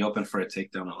it's gonna be open for a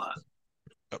takedown a lot.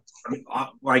 I mean,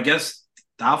 well, I guess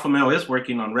the alpha male is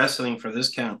working on wrestling for this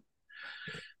camp.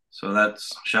 So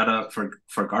that's shout out for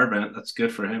Garbrandt. That's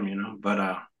good for him, you know.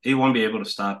 But he won't be able to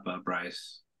stop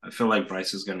Bryce. I feel like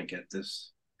Bryce is gonna get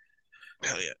this.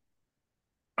 Hell yeah.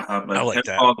 But I like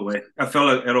that. All the way. I feel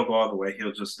like it'll go all the way.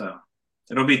 He'll just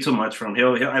it'll be too much for him.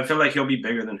 I feel like he'll be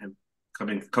bigger than him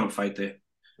come fight day.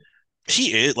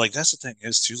 He is like that's the thing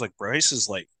is too. Like Bryce is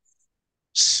like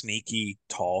sneaky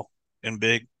tall and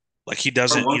big. Like he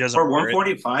doesn't for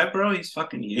 145, bro. He's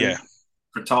fucking huge. Yeah,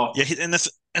 for tall. Yeah, and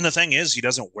the thing is he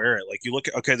doesn't wear it. Like you look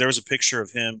at there was a picture of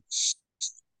him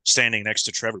standing next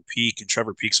to Trevor Peek, and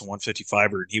Trevor Peek's a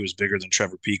 155er, and he was bigger than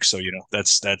Trevor Peek. So you know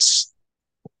that's.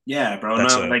 Yeah, bro. No,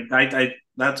 I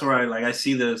that's where I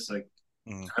see this. Like,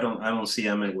 I don't see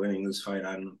Emmett winning this fight.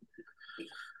 I don't.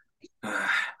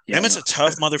 Emmett's a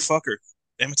tough motherfucker.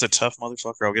 Emmett's a tough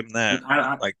motherfucker. I'll give him that.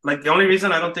 Like the only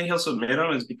reason I don't think he'll submit him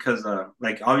is because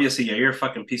like obviously you're a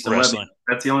fucking piece of lead.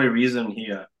 That's the only reason he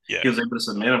was able to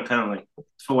submit him. Kind of like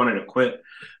if I wanted to quit.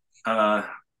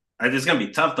 It's gonna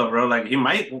be tough though, bro. Like he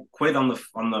might quit on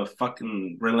the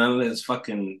fucking relentless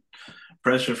fucking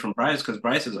pressure from Bryce because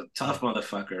Bryce is a tough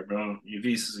motherfucker, bro. If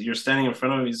you're standing in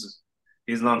front of him, he's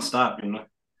nonstop, you know.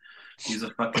 He's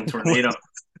a fucking tornado.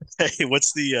 Hey,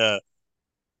 what's the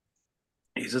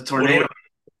He's a tornado.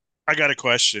 I got a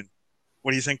question.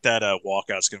 What do you think that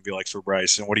walkout's going to be like for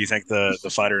Bryce? And what do you think the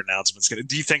fighter announcement's going to?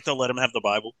 Do you think they'll let him have the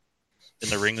Bible in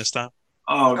the ring this time?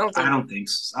 Oh, I don't think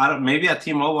so. Maybe at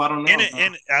T-Mobile. I don't know.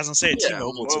 And as I'm saying,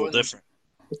 T-Mobile, it's a little different.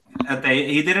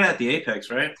 He did it at the Apex,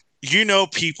 right? You know,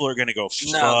 people are going to go.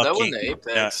 No, that wasn't the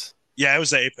Apex. Yeah, it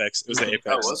was the Apex. It was the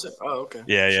Apex. Oh, was it? Oh, okay.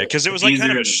 Yeah, because it was like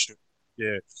kind of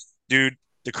a dude.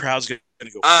 The crowd's going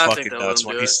to go fucking nuts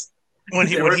when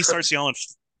he starts yelling.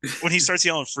 When he starts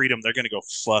yelling freedom, they're gonna go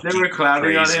fucking crazy. They were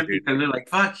clowning on him because they're like,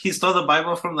 "Fuck, he stole the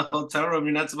Bible from the hotel room.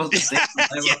 You're not supposed to take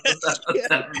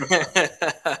the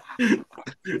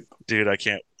Bible." Dude, I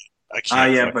can't.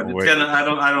 Yeah, but it's gonna.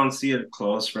 I don't see it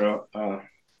close, bro.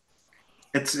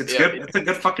 It's good. It's a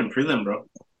good fucking prelim, bro.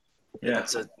 Yeah,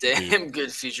 it's a damn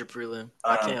good feature prelim.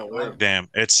 I can't wait. Damn,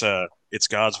 it's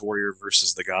God's Warrior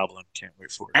versus the Goblin. Can't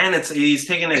wait for it. And he's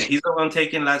taking it. He's the one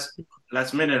taking last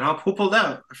minute. Huh? Who pulled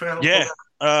out? I forgot.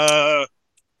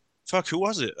 Fuck. Who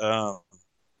was it? Oh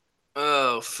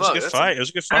It fuck! was a good fight. It was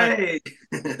a good fight. Hey.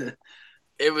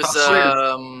 It was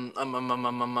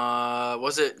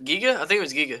was it Giga? I think it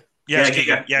was Giga. Yeah,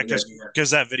 Giga. Yeah, because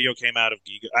that video came out of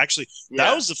Giga. Actually,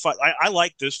 that was the fight. I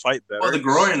like this fight better. Oh, the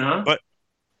groin, huh? But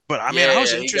I mean, I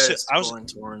was interested.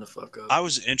 Torn the fuck up. I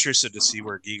was interested to see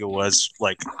where Giga was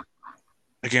like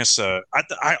against. I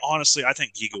honestly, I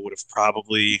think Giga would have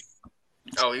probably.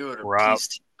 Oh, he would have.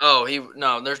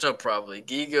 There's no probably.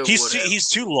 Giga. He's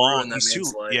too long.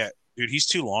 Dude, he's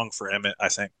too long for Emmett. I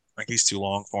think he's too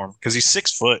long for him because he's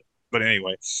 6 foot. But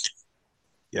anyway,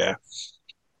 yeah.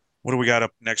 What do we got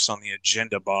up next on the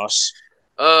agenda, boss?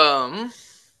 Oh,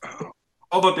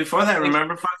 but before that,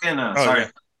 remember fucking sorry.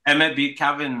 Yeah. Emmett beat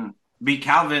Calvin,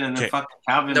 and then fucking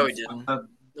Calvin. No, he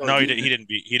didn't.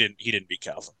 He didn't beat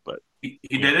Calvin, but he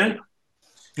didn't.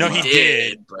 No, he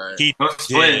did. But he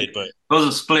did, but it was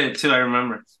a split too. I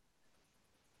remember.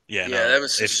 Yeah, that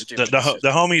was stupid.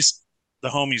 The homies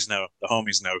know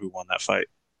who won that fight.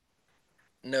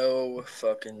 No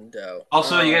fucking doubt.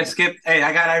 Also, you guys skipped. Hey,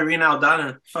 I got Irene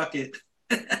Aldana. Fuck it.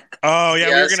 Oh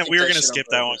yeah, we were gonna skip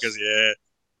that one because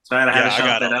So I had to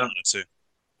shout that out too.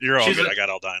 You're all good. I got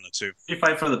Aldana too. She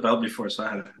fight for the belt before, so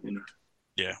I had to,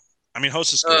 Yeah, I mean,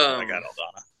 Host is good. I got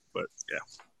Aldana, but yeah.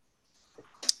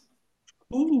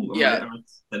 Ooh, yeah.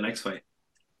 The next fight.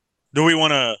 Do we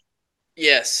want to?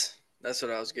 Yes, that's what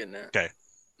I was getting at. Okay.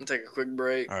 We'll take a quick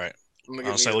break. All right. I'm gonna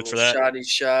get me a little shoddy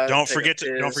shot. Don't forget to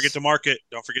mark it.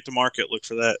 Don't forget to mark it. Look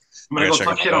for that. I'm gonna go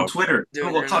talk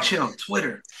shit on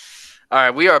Twitter. All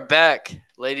right, we are back,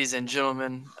 ladies and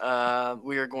gentlemen.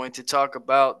 We are going to talk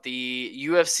about the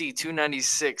UFC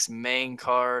 296 main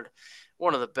card.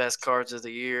 One of the best cards of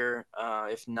the year,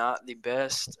 if not the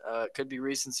best. It could be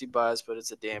recency bias, but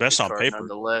it's a damn best good on card paper.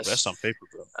 nonetheless. Best on paper,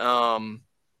 bro.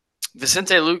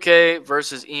 Vicente Luque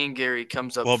versus Ian Gary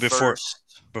comes up first.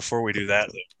 Before we do that,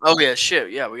 though. Oh, yeah,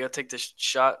 shit. Yeah, we got to take this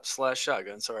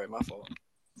shot/shotgun. Sorry, my fault.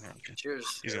 Okay.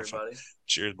 Cheers, everybody.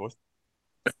 Cheers, boys.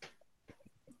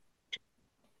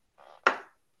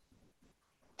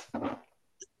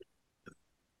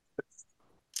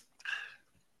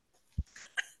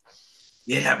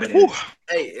 Yeah, but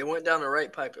hey, it went down the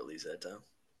right pipe at least that time.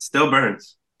 Still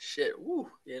burns. Shit,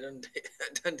 woo. Yeah, it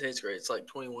doesn't taste great. It's like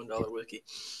 $21 whiskey.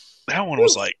 That one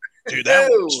was like, dude, that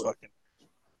one was fucking.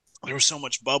 There was so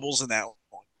much bubbles in that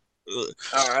one. Ugh.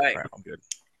 All right, I'm good.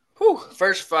 Whew.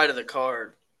 First fight of the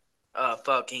card,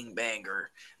 fucking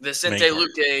banger. Vicente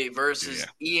Luque versus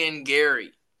Ian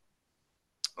Gary.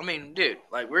 I mean, dude,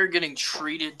 like we're getting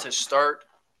treated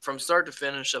from start to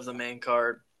finish of the main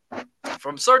card.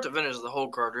 From start to finish of the whole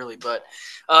card, really. But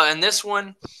in this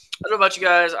one, I don't know about you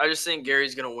guys. I just think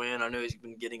Gary's going to win. I know he's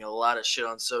been getting a lot of shit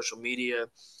on social media.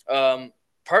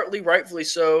 Partly rightfully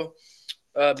so.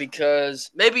 Because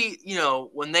maybe,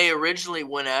 when they originally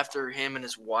went after him and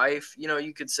his wife,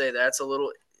 you could say that's a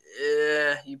little,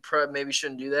 you probably maybe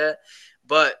shouldn't do that.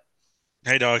 But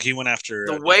hey, dog, he went after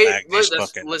the way,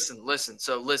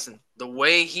 listen, the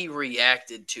way he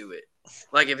reacted to it,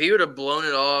 like if he would have blown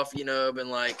it off, been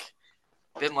like,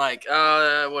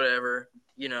 whatever,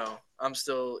 I'm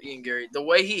still Ian Gary. The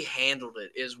way he handled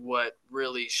it is what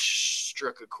really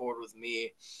struck a chord with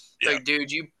me. Yeah. Like,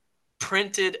 dude, you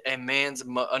printed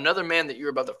another man that you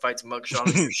were about to fight's mugshot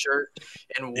on your shirt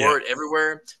and wore it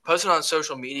everywhere, posted on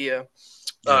social media,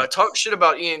 talked shit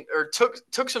about Ian, or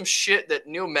took some shit that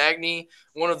Neil Magny,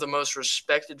 one of the most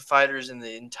respected fighters in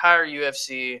the entire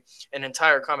UFC and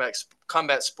entire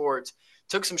combat sports,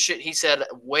 took some shit he said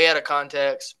way out of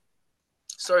context,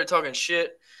 started talking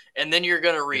shit, and then you're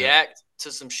gonna react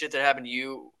to some shit that happened to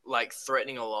you, like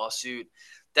threatening a lawsuit.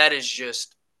 That is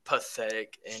just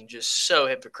pathetic and just so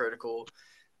hypocritical.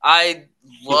 I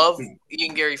love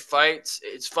Ian Gary fights.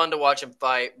 It's fun to watch him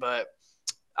fight, but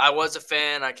I was a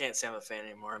fan. I can't say I'm a fan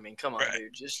anymore. I mean, come on,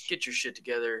 dude. Just get your shit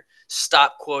together.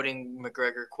 Stop quoting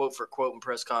McGregor quote for quote in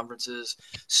press conferences.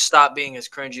 Stop being as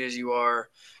cringy as you are.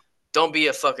 Don't be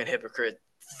a fucking hypocrite.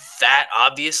 That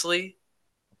obviously.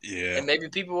 Yeah. And maybe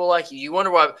people will like you. You wonder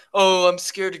why, I'm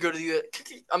scared to go to the U.S.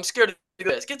 I'm scared to do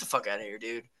this. Get the fuck out of here,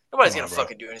 dude. Nobody's going to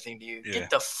fucking do anything to you. Yeah. Get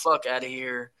the fuck out of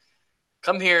here.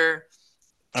 Come here.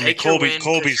 Take your win.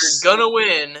 You're going to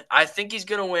win. I think he's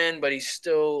going to win, but he's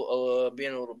still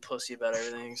being a little pussy about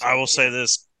everything. So, I will say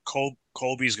this.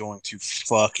 Colby's going to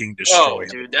fucking destroy him.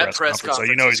 Dude, that press conference so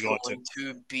you know he's going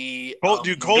to be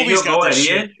dude, Colby's got that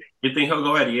shit. You think he'll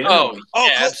go at Ian?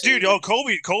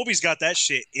 Colby's got that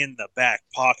shit in the back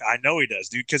pocket. I know he does,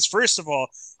 dude. Because first of all,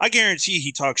 I guarantee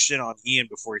he talks shit on Ian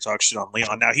before he talks shit on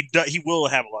Leon. Now he will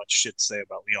have a lot of shit to say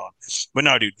about Leon, but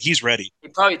no, dude, he's ready. He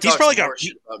probably talks more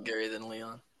shit about Gary than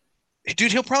Leon.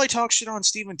 Dude, he'll probably talk shit on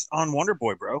Steven on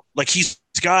Wonderboy, bro. Like he's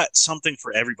got something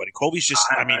for everybody. Colby's just,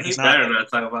 he's not. Better not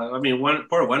talk about. I mean,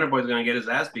 poor Wonderboy's gonna get his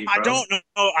ass beat. Bro. I don't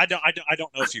know. I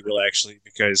don't know if he will actually,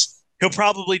 because he'll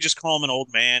probably just call him an old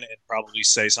man and probably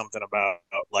say something about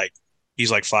like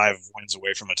he's like 5 wins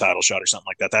away from a title shot or something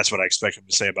like that. That's what I expect him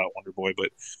to say about Wonderboy.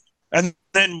 But and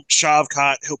then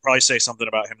Shavkat, he'll probably say something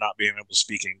about him not being able to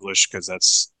speak English because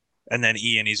that's. And then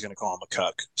Ian, he's gonna call him a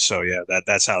cuck. So yeah,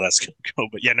 that's how that's gonna go.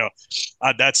 But yeah, no,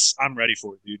 I'm ready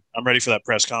for it, dude. I'm ready for that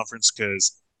press conference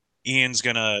because Ian's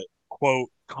gonna quote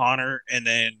Connor, and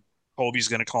then Colby's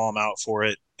gonna call him out for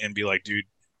it and be like, "Dude,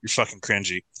 you're fucking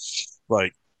cringy."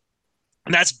 Like,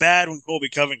 and that's bad when Colby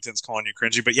Covington's calling you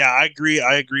cringy. But yeah, I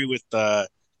agree with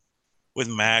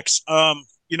Max. I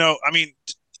mean,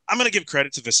 I'm gonna give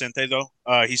credit to Vicente though.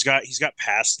 He's got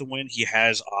past the win. He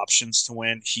has options to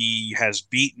win. He has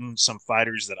beaten some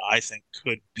fighters that I think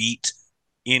could beat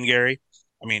Ian Gary.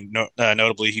 I mean,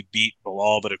 notably he beat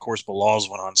Bilal, but of course Bilal's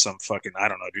went on some fucking, I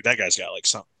don't know, dude. That guy's got like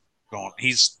something going.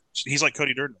 He's like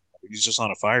Cody Durden. He's just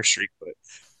on a fire streak.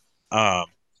 But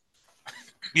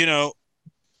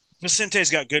Vicente's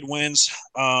got good wins,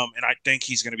 and I think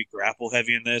he's going to be grapple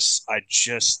heavy in this. I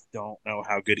just don't know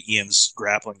how good Ian's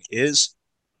grappling is.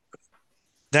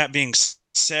 That being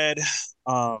said,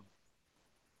 I'd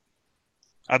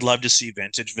love to see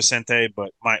vintage Vicente,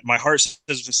 but my heart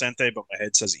says Vicente, but my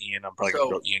head says Ian. I'm probably going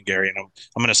to go Ian Gary, and I'm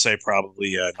going to say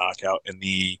probably a knockout in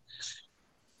the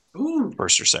Ooh.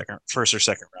 First or second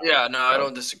round. Yeah, no, I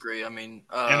don't disagree. I mean,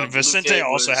 and Vicente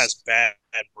also has bad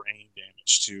brain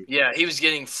damage too. Yeah, he was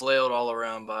getting flailed all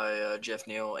around by Jeff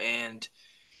Neal, and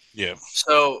yeah.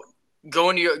 So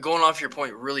going off your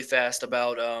point really fast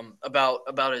about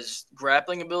his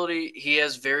grappling ability, he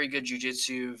has very good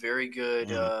jiu-jitsu, very good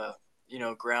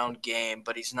ground game,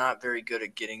 but he's not very good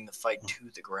at getting the fight to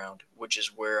the ground, which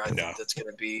is where I think that's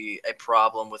going to be a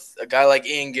problem with a guy like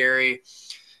Ian Gary,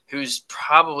 who's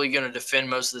probably going to defend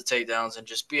most of the takedowns and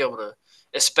just be able to,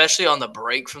 especially on the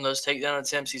break from those takedown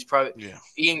attempts. He's probably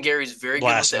Ian Gary's very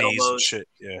Blast good with the knees elbows. And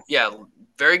shit. Yeah,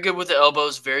 very good with the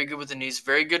elbows, very good with the knees,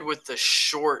 very good with the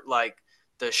short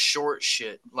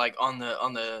shit, like on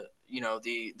the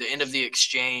the end of the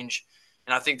exchange.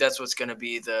 And I think that's what's going to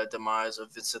be the demise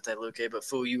of Vicente Luque. But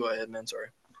Fu, you go ahead, man. Sorry.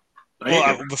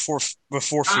 Well, before Fu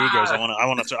goes, I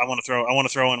want to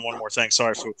throw in one more thing.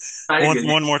 Sorry, Fu.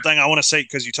 One more thing I want to say,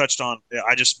 because you touched on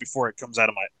before it comes out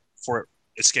of before it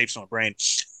escapes my brain,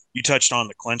 you touched on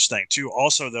the clinch thing too.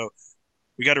 Also, though,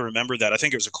 we got to remember that I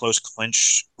think it was a close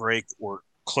clinch break or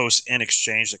close in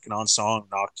exchange that Kanan Song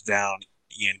knocked down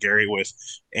Ian Gary with,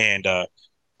 and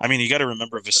I mean, you got to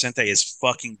remember Vicente is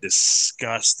fucking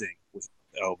disgusting with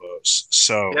elbows.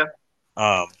 So yeah.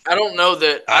 I don't know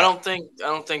that. I don't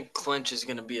think clinch is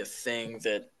going to be a thing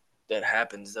that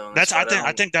happens though.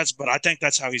 I think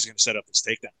that's how he's going to set up his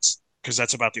takedowns, because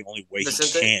that's about the only way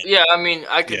Vicente, he can. Yeah, I mean,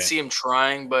 I could see him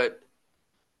trying, but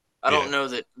I don't know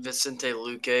that Vicente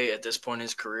Luque at this point in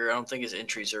his career. I don't think his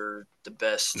entries are the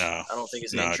best. No, I don't think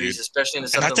his entries, dude. especially in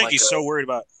something and I think like he's so worried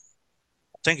about.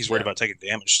 I think he's worried about taking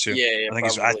damage too. Yeah,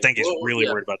 I think he's really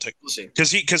worried about taking.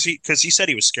 Because he said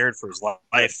he was scared for his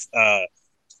life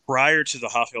prior to the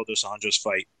Rafael dos Anjos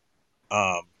fight.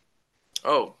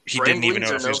 He didn't even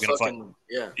know if he was going to fight.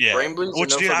 Yeah. Brain bleeds.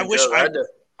 Which, dude, I wish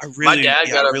my dad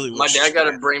got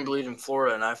a brain bleed in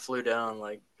Florida, and I flew down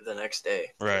like the next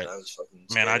day. Right. I was fucking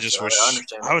scared. Man, I just wish. I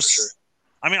understand. I was. For sure.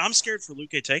 I mean, I'm scared for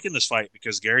Luque taking this fight,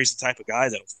 because Gary's the type of guy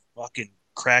that'll fucking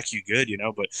crack you good,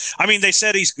 But I mean, they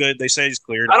said he's good. They say he's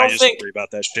cleared. I just don't worry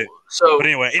about that shit. So, but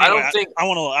anyway, I don't think I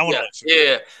want to.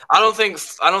 Yeah. I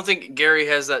don't think Gary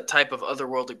has that type of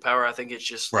otherworldly power. I think it's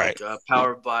just like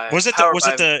powered by.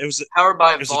 Powered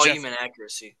by volume and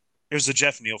accuracy. It was the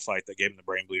Jeff Neal fight that gave him the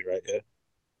brain bleed, right? Yeah.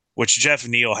 Which Jeff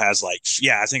Neal has I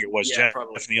think it was Jeff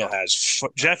Neal has.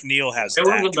 Jeff Neal has. It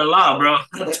wasn't the law, bro.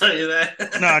 I'll tell you that.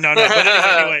 No.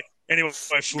 But anyway,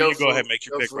 you go ahead, make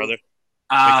your pick, brother.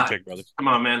 Make your pick, brother. Come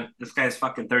on, man. This guy's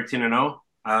fucking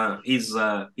 13-0.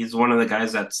 He's one of the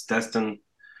guys that's destined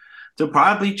to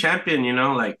probably champion.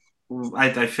 Like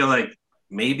I feel like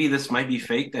maybe this might be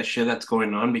fake, that shit that's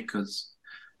going on, because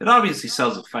it obviously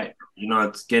sells a fight.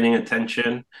 It's getting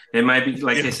attention. It might be,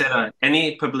 like they said,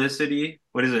 any publicity.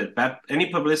 What is it? Any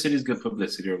publicity is good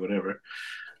publicity, or whatever.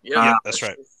 Yeah, that's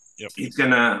right. Yep.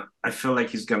 I feel like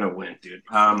he's gonna win, dude.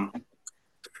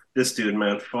 This dude,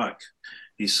 man, fuck.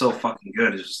 He's so fucking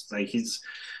good. It's just like he's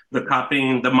the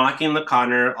mocking the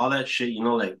Connor, all that shit.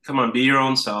 Like, come on, be your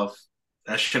own self.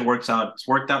 That shit works out. It's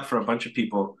worked out for a bunch of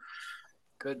people.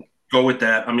 Good. Go with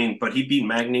that. I mean, but he beat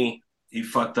Magny. He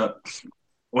fucked up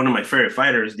one of my favorite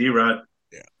fighters, D-Rod.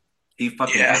 Yeah. He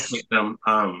fucking kicked them.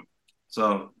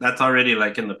 So that's already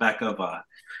like in the back of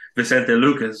Vicente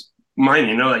Luque's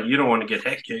mind, like you don't want to get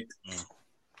head kicked.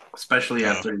 Especially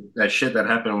after that shit that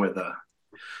happened with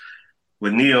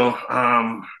Neal.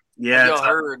 Y'all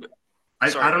heard. I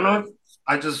don't know.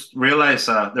 I just realized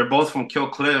they're both from Kill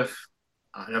Cliff.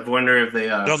 I wonder if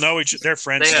they'll know each. They're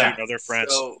friends. They're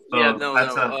friends.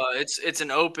 It's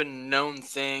an open known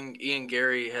thing. Ian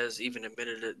Gary has even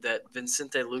admitted it, that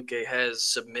Vicente Luque has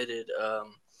submitted.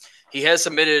 He has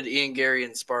submitted Ian Gary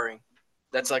in sparring.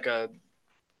 That's like a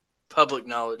public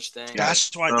knowledge thing.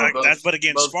 That's why. But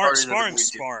again, sparring.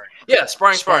 Yeah,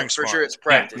 sparring for sure. It's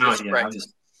practice. It's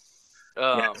practice.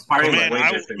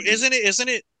 Isn't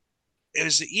it?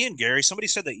 Is Ian Gary? Somebody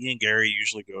said that Ian Gary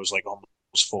usually goes like almost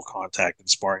full contact in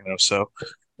sparring, though. So,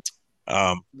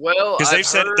 because they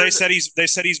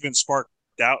said he's been sparked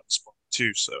out in sparring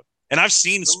too. So, and I've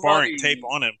seen sparring tape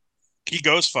on him. He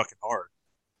goes fucking hard.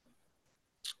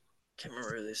 Can't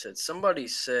remember who they said. Somebody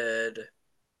said,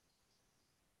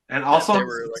 and also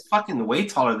he's fucking way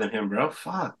taller than him, bro.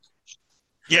 Fuck.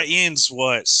 Yeah, Ian's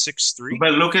what, 6'3"?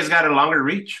 But Luque's got a longer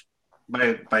reach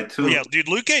by 2. Yeah, dude,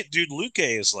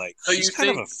 Luque is like. So you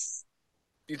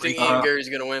think Ian Gary's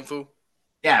gonna win, fool?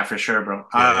 Yeah, for sure, bro.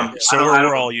 So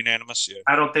we're all unanimous. Yeah.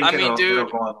 I don't think. Dude, it'll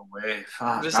go all the way.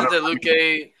 Fuck. Vicente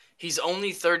Luque, He's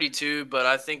only 32, but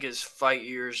I think his fight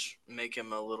years make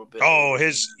him a little bit. Oh, dude,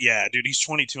 he's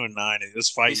 22-9. His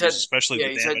fight years, especially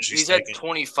the damage he's had taken.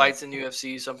 20 fights in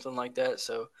UFC, something like that.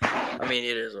 So, I mean,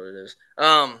 it is what it is.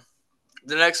 The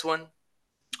next one,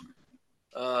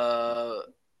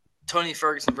 Tony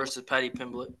Ferguson versus Paddy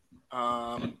Pimblett.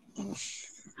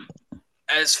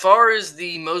 As far as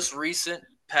the most recent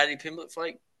Paddy Pimblett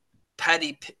fight,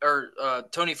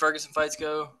 Tony Ferguson fights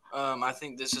go, I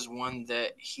think this is one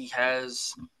that he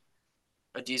has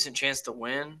a decent chance to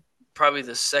win. Probably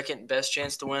the second best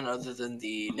chance to win, other than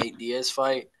the Nate Diaz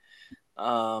fight.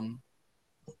 I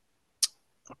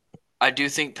do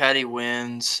think Paddy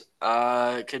wins.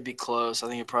 It could be close. I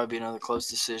think it'd probably be another close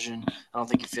decision. I don't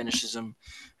think he finishes him.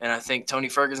 And I think Tony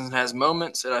Ferguson has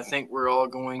moments, and I think we're all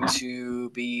going to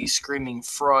be screaming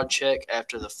fraud check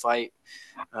after the fight.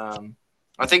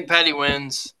 I think Paddy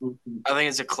wins. I think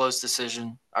it's a close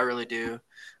decision. I really do.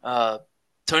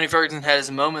 Tony Ferguson had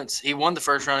his moments. He won the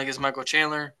first round against Michael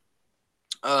Chandler.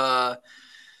 I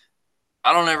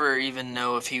don't ever even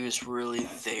know if he was really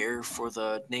there for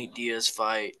the Nate Diaz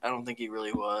fight. I don't think he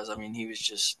really was. I mean, he was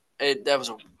just that was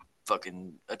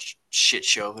a shit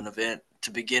show of an event to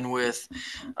begin with.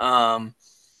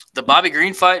 The Bobby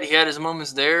Green fight, he had his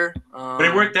moments there. But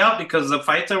it worked out because the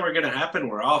fights that were going to happen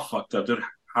were all fucked up, dude.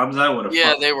 Hamza would have.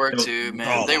 Yeah, they were too,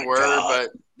 man. They were, God.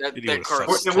 but that card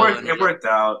it worked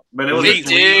out. But it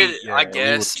did, I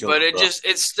guess. But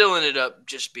it still ended up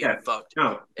just being fucked.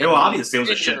 No, obviously it was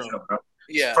a shit show, bro.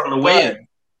 Yeah, from the way.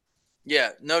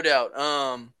 Yeah, no doubt.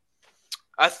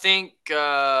 I think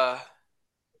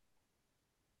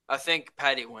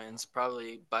Paddy wins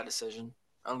probably by decision.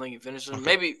 I don't think he finishes.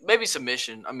 Okay. Maybe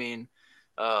submission. I mean,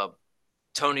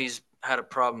 Tony's had a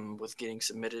problem with getting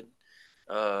submitted.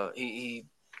 He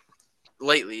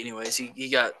lately, anyways, he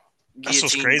got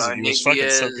guillotined crazy. by He Nate was fucking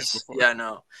Diaz. so good before. Yeah,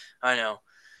 I know.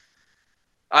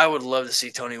 I would love to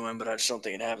see Tony win, but I just don't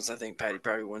think it happens. I think Paddy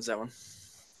probably wins that one.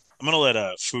 I'm gonna let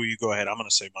Fu, you go ahead. I'm gonna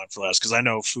save mine for last because I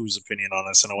know Fu's opinion on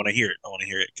this, and I want to hear it.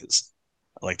 Because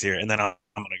I like to hear it, and then I'm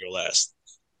gonna go last.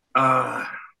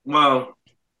 Well,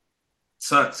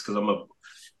 sucks because I'm a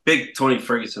big Tony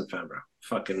Ferguson fan, bro.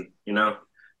 Fucking,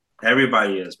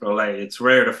 everybody is, bro. Like, it's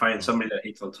rare to find somebody that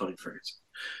hates on Tony Ferguson.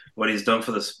 What he's done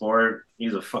for the sport,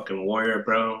 he's a fucking warrior,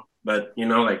 bro. But,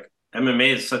 like,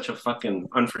 MMA is such a fucking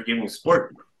unforgiving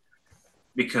sport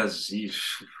because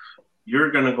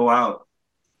you're going to go out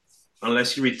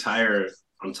unless you retire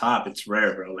on top. It's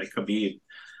rare, bro, like Khabib.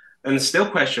 And it's still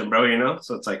question, bro,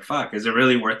 So it's like, fuck, is it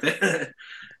really worth it?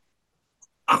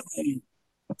 I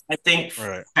think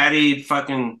Paddy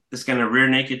fucking is going to rear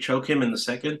naked choke him in the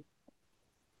second.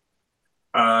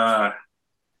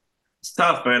 It's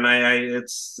tough, man.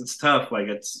 It's tough. Like,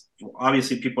 it's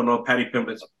obviously people know Paddy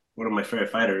Pimblett's one of my favorite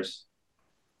fighters.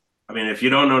 I mean, if you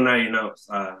don't know now, you know.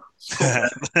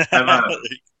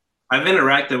 I've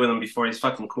interacted with him before. He's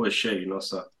fucking cool as shit,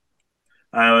 So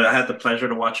I had the pleasure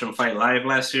to watch him fight live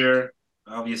last year.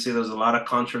 Obviously, there was a lot of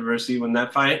controversy when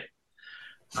that fight,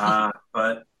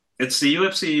 but it's the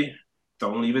UFC.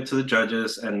 Don't leave it to the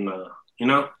judges, and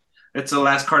it's the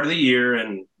last card of the year,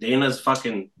 and Dana's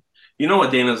fucking. You know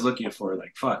what Dana's looking for?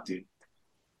 Like, fuck, dude.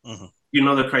 Mm-hmm. You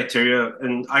know the criteria.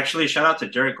 And actually, shout out to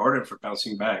Jared Gordon for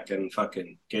bouncing back and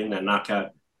fucking getting that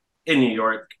knockout in New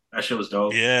York. That shit was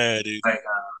dope. Yeah, dude. Like,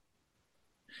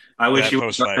 I wish he would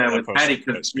have done that with Paddy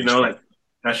because, like,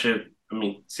 that shit,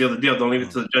 seal the deal. Don't leave it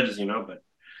to the judges, but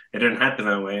it didn't happen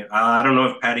that way. I don't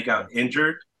know if Paddy got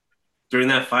injured during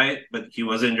that fight, but he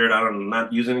was injured. I'm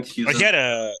not using excuses. He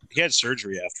had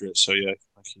surgery after it, so yeah.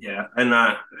 Yeah, and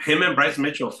him and Bryce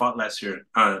Mitchell fought last year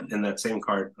in that same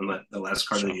card, on the last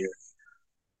card of the year.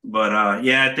 But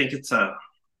I think it's a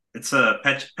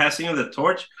passing of the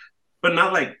torch, but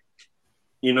not like,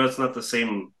 it's not the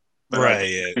same. Right,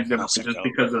 yeah. Just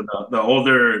because of the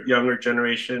older, younger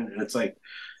generation, and it's like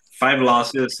 6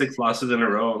 losses in a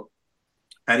row.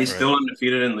 Paddy's still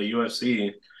undefeated in the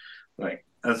UFC. Like,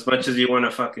 as much as you want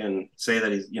to fucking say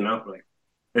that he's, like,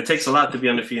 it takes a lot to be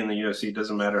undefeated in the UFC. It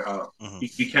doesn't matter how.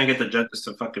 You can't get the judges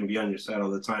to fucking be on your side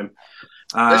all the time.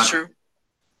 That's true.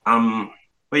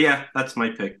 But yeah, that's my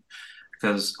pick.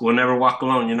 Because we'll never walk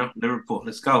alone, Liverpool,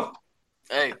 let's go.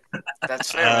 Hey,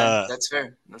 that's fair, man. That's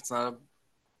fair. That's not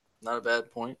a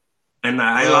bad point. And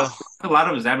I love a lot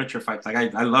of his amateur fights.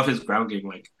 Like, I love his ground game.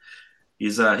 Like,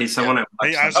 he's someone that.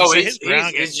 His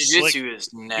jiu-jitsu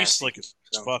is nasty. He's slick as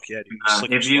fuck, yeah,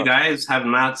 dude. If you guys have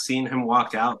not seen him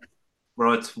walk out,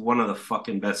 bro, it's one of the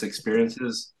fucking best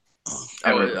experiences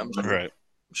ever. Right.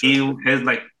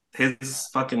 His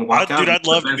fucking walkout. Dude, I'd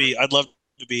love to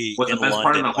be was in the best London,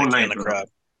 part of the whole night. in the crowd.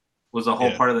 Was the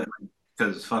whole part of it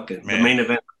because fucking the main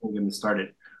event wasn't even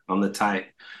started. on the tie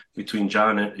between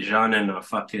Jean and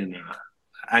fucking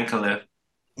Ankalev.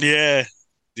 Yeah,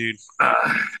 dude.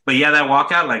 But yeah, that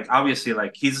walkout, like obviously,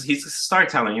 like he's a star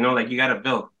talent, you know, like you got to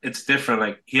build. It's different.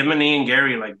 Like him and Ian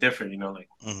Gary, like different, you know, like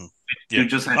Yeah. dude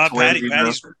just had twins. He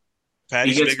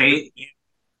Patty's gets bigger. hate.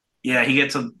 Yeah, he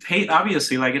gets a hate.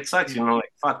 Obviously, like it sucks, you know,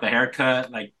 like fuck the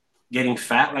haircut, like getting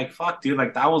fat, like fuck, dude,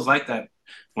 like I was like that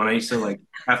when I used to like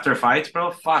after fights,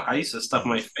 bro. Fuck, I used to stuff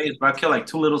my face, bro. I kill like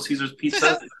 2 Little Caesars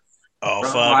pizzas. Oh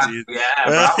Bro, fuck, dude. yeah,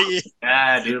 bro.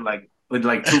 Yeah, dude. Like with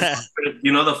like two,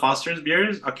 you know, the Foster's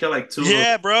beers. I'll kill like two.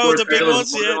 Yeah, bro, the big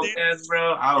ones. Yeah, dude. Cans,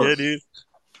 bro. Yeah, dude.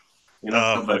 You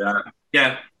know, but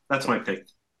yeah, that's my pick.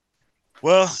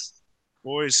 Well,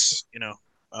 boys, you know,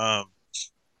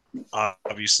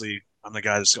 obviously, I'm the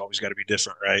guy that's always got to be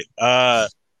different, right?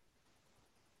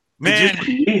 Man,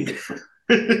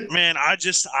 man, I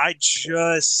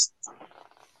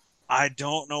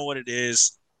don't know what it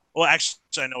is. Well, actually,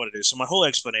 I know what it is. So my whole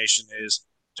explanation is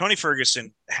Tony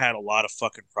Ferguson had a lot of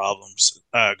fucking problems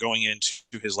going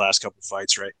into his last couple of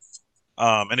fights, right?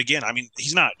 And again, I mean,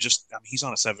 he's not just. I mean, he's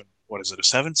on a 7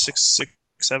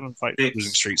 fight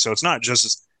losing streak. So it's not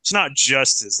just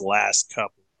his last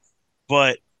couple,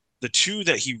 but the two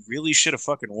that he really should have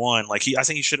fucking won. Like I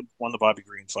think he should have won the Bobby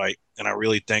Green fight, and I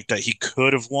really think that he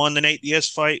could have won the Nate Diaz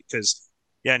fight because.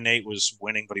 Yeah, Nate was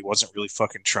winning, but he wasn't really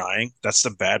fucking trying. That's the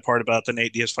bad part about the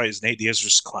Nate Diaz fight is Nate Diaz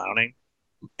was just clowning,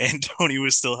 and Tony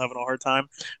was still having a hard time.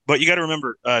 But you got to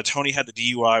remember, Tony had the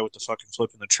DUI with the fucking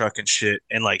flipping the truck and shit,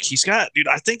 and like dude,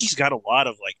 I think he's got a lot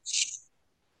of like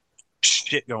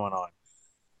shit going on.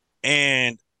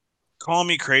 And call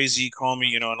me crazy, call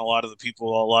me, and a lot of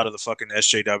the fucking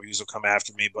SJWs will come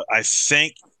after me, but I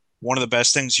think one of the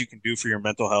best things you can do for your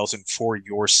mental health and for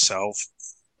yourself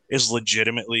is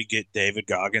legitimately get David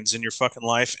Goggins in your fucking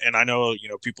life. And I know,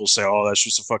 people say, oh, that's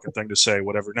just a fucking thing to say,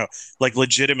 whatever. No, like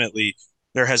legitimately,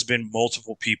 there has been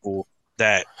multiple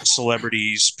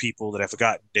celebrities, people that have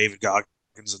gotten David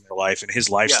Goggins in their life, and his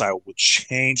lifestyle would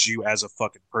change you as a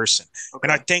fucking person. Okay.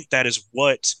 And I think that is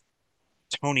what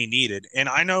Tony needed. And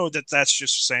I know that that's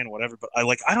just saying whatever, but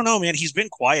I don't know, man. He's been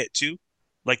quiet too,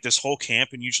 like this whole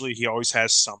camp. And usually he always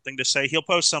has something to say. He'll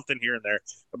post something here and there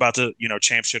about the,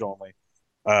 champ shit only.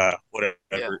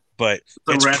 Whatever, but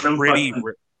it's pretty.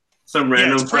 Some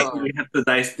random fucking we have to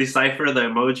decipher the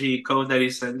emoji code that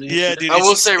he's sending. Yeah, dude. I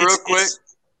will say real quick.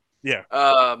 Yeah.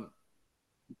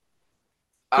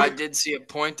 I did see a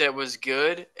point that was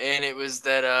good, and it was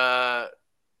that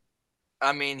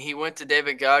I mean, he went to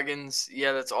David Goggins.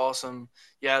 Yeah, that's awesome.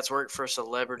 Yeah, it's worked for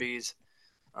celebrities.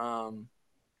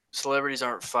 Celebrities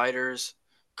aren't fighters.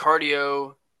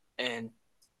 Cardio and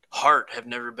heart have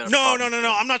never been a problem.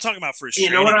 No. I'm not talking about for his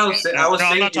training camp. You know what I was saying?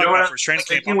 I'm not talking about for his training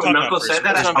camp. I'm talking about for his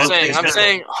That's what I'm saying. I'm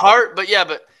saying heart, but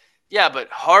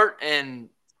heart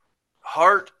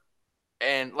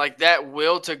and like that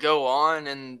will to go on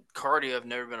and cardio have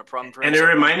never been a problem for him. And it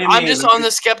reminded me. I'm just on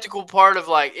the skeptical part of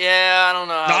like, I don't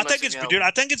know. I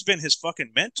think it's been his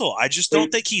fucking mental. I just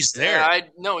don't think he's there. Yeah,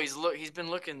 he's been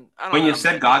looking. I don't when know. You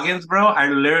said Goggins, bro, I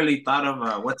literally thought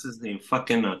of what's his name?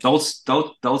 Fucking Dolce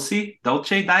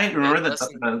diet. Remember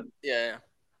that? Yeah.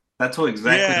 That's what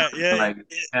exactly. Yeah.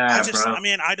 Bro. I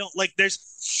mean, I don't like.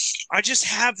 I just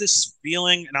have this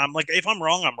feeling, and I'm like, if I'm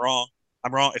wrong, I'm wrong.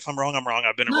 I'm wrong. If I'm wrong, I'm wrong.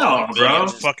 I've been wrong a million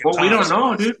fucking times. We don't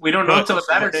know, dude. We don't know until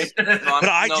Saturday.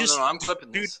 I'm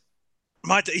clipping this.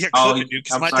 Clip it, dude.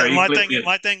 Because my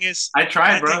thing is, I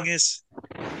tried, bro. My thing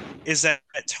is that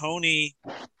Tony,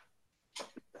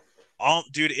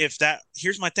 dude.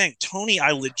 Here's my thing, Tony.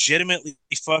 I legitimately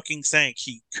fucking think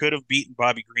he could have beaten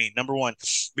Bobby Green. Number one,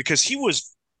 because he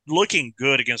was looking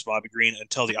good against Bobby Green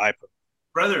until the eye poke.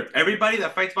 Brother, everybody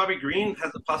that fights Bobby Green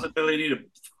has the possibility to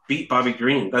beat Bobby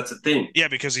Green. That's the thing. Yeah,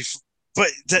 because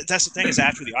that's the thing is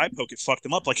after the eye poke, it fucked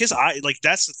him up. Like his eye, like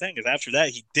that's the thing is after that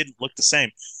he didn't look the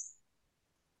same.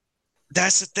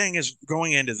 That's the thing is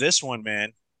going into this one,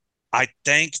 man. I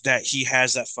think that he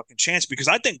has that fucking chance because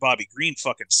I think Bobby Green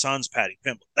fucking sons Paddy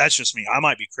Pimblett. That's just me. I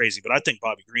might be crazy, but I think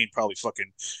Bobby Green probably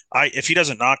fucking. If he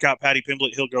doesn't knock out Paddy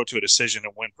Pimblett, he'll go to a decision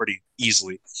and win pretty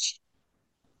easily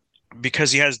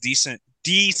because he has decent.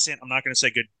 I'm not going to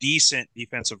say good, decent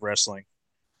defensive wrestling.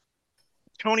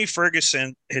 Tony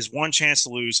Ferguson, his one chance to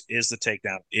lose is the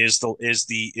takedown, is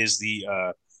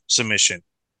the submission.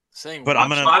 But I'm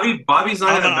gonna Bobby's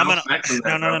not gonna bounce back from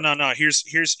that. No. Here's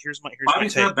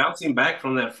Bobby's not bouncing back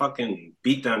from that fucking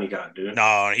beatdown he got, dude.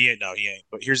 No, he ain't.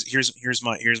 But here's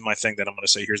my thing that I'm gonna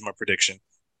say. Here's my prediction.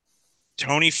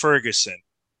 Tony Ferguson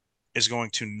is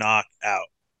going to knock out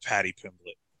Paddy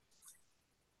Pimblett.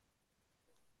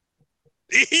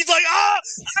 He's like,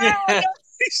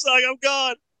 he's like, I'm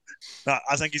gone. No,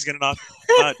 I think he's gonna knock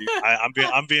him out, dude.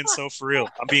 I'm being so for real.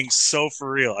 I'm being so for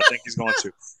real. I think he's going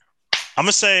to. I'm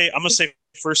gonna say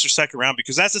first or second round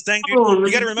because that's the thing, dude.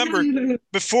 You got to remember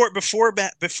before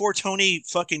Tony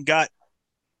fucking got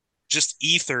just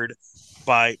ethered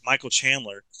by Michael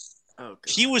Chandler,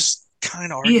 he was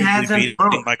kind of He arguably hasn't, bro.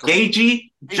 beating Michael.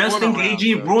 Justin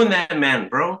Gagey ruined that man,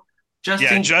 bro.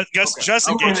 Justin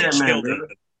Gagey killed him.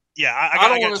 Yeah,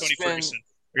 I got Tony Ferguson.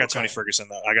 I got Tony Ferguson.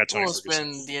 I got Tony Ferguson.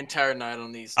 Spend the entire night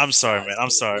on these. I'm sorry, man. I'm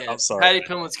sorry. Patty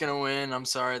Pimlet's gonna win. I'm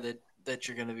sorry that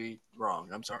you're gonna be wrong.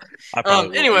 I'm sorry.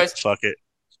 Anyways, fuck it.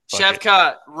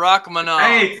 Shavkat Rachmanov.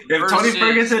 Hey, if Tony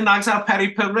Ferguson knocks out Patty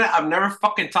Pimlet, I'm never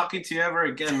fucking talking to you ever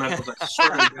again, Michael. God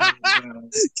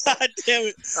damn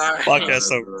it. All right.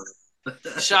 Podcast over.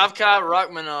 Shavkat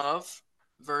Rachmanov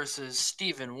versus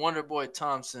Stephen Wonderboy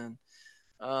Thompson.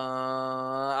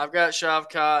 I've got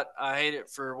Shavkat. I hate it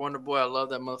for Wonderboy. I love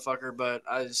that motherfucker, but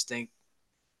I just think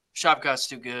Shavkat's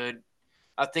too good.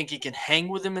 I think he can hang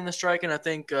with him in the striking. I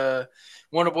think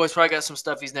Wonderboy's probably got some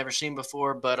stuff he's never seen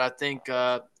before, but I think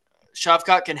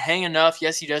Shavkat can hang enough.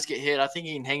 Yes, he does get hit. I think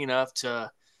he can hang enough to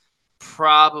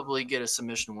probably get a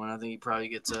submission win. I think he probably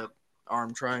gets a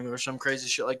arm triangle or some crazy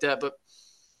shit like that. But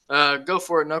go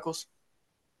for it, Knuckles.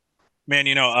 Man,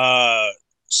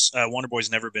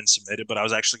 Wonderboy's never been submitted, but I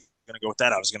was actually going to go with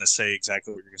that. I was going to say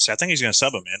exactly what you're going to say. I think he's going to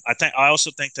sub him, man. I also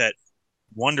think that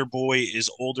Wonderboy is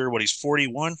older. What, he's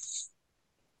 41?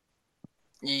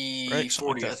 Right?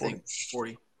 40, like I think.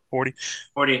 40.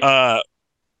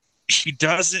 He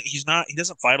doesn't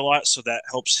fight a lot, so that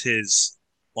helps his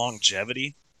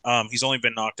longevity. He's only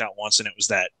been knocked out once, and it was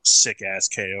that sick ass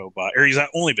KO he's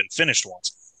only been finished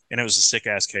once, and it was a sick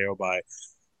ass KO by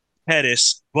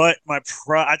Pettis. But I'm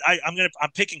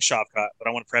picking Shavkat, but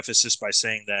I want to preface this by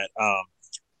saying that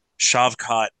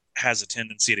Shavkat has a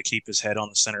tendency to keep his head on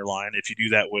the center line. If you do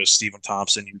that with Stephen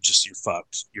Thompson, you're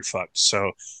fucked. You're fucked.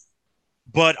 So.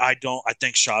 But I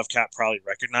think Shavkat probably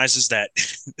recognizes that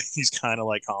he's kind of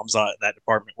like Hamza in that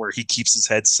department where he keeps his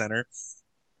head center.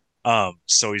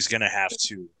 So he's going to have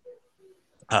to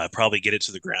probably get it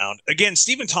to the ground. Again,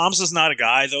 Stephen Thompson's not a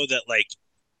guy, though, that like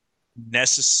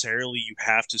necessarily you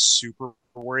have to super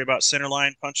worry about center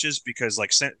line punches because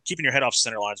like keeping your head off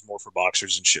center line is more for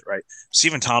boxers and shit, right?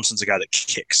 Stephen Thompson's a guy that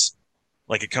kicks.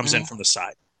 Like it comes in from the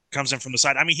side. I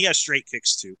mean, he has straight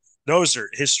kicks too.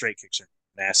 His straight kicks are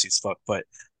nasty as fuck, but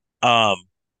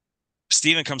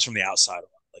Steven comes from the outside a lot,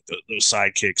 like those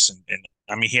side kicks, and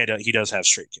I mean he does have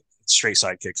straight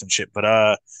side kicks and shit, but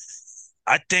I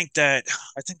think that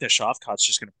Shavkat's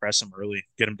just gonna press him early,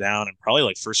 get him down, and probably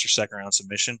like first or second round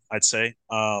submission. I'd say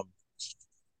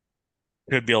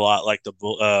could be a lot like the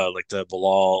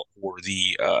Bilal or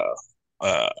the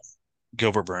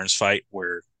Gilbert Burns fight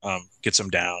where gets him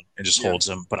down and just holds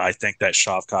him, but I think that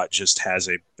Shavkat just has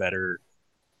a better.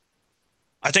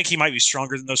 I think he might be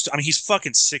stronger than those two. I mean, he's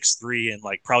fucking 6'3" and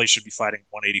like probably should be fighting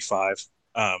 185.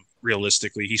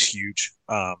 Realistically, he's huge.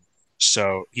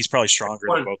 So he's probably stronger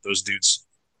than both those dudes.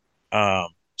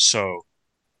 So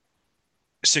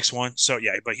 6'1". So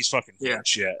yeah, but he's fucking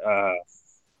huge. Yeah.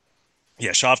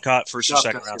 Shavkat first or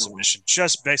second round submission,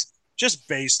 just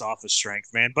based off of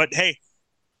strength, man. But hey,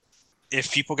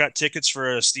 if people got tickets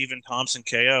for a Stephen Thompson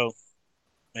KO,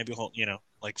 maybe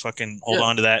like fucking hold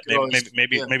on to that.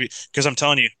 Maybe because I'm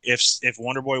telling you, if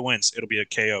Wonderboy wins, it'll be a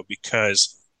KO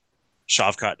because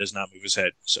Shavkat does not move his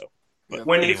head. So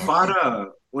when he fought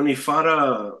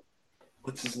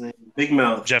what's his name? Big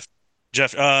Mouth.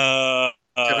 Kevin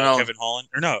Holland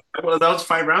or no? Well, that was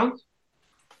 5 rounds.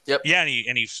 Yep. Yeah,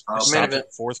 and he stopped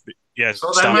at fourth. Yeah,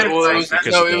 so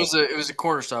it was a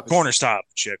corner stoppage. Corner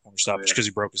stoppage because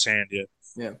he broke his hand.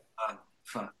 Yeah.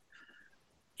 Fuck.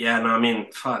 Yeah, no, I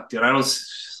mean, fuck, dude.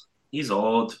 He's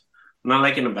old. Not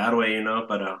like in a bad way,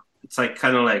 but it's like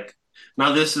kind of like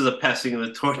now this is a passing of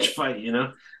the torch fight,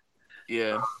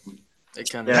 Yeah.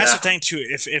 That's the thing too.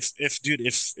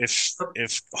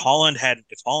 If Holland had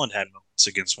moments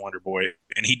against Wonderboy,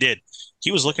 and he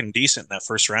was looking decent in that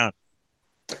first round.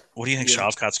 What do you think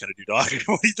Shavkat's going to do, dog?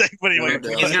 What do you think?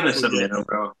 He's going to submit him,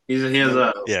 bro. He has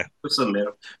submit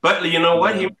him. But you know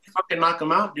what? He might fucking knock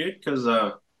him out, dude, because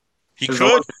he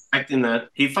could. Expecting that.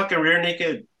 He fucking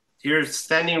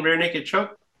standing rear naked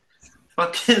choke.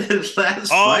 Fucking his last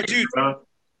fight, dude. Bro.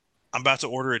 I'm about to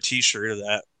order a T-shirt of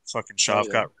that. Fucking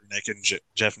Shavkat rear naked and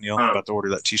Jeff Neal. I'm about to order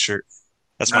that T-shirt.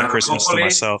 That's my Christmas to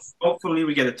myself. Hopefully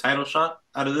we get a title shot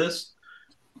out of this.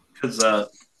 Because I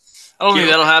don't think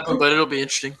that'll happen, but it'll be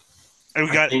interesting. And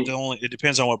it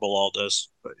depends on what Bilal does,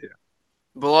 but yeah.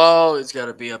 Bilal has got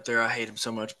to be up there. I hate him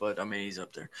so much, but I mean he's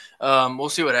up there. We'll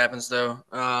see what happens though.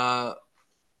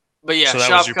 But yeah, So that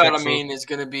was your Shavkat, pick, I Fu? mean, is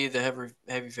going to be the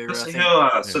heavy favorite. I So think.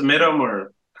 he'll submit him,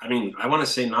 or I mean, I want to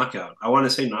say knockout. I want to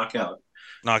say knockout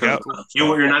because Knockout?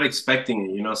 you're not expecting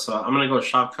it, you know. So I'm gonna go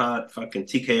Shavkat, fucking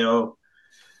TKO.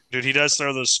 Dude, he does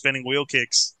throw those spinning wheel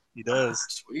kicks. He does.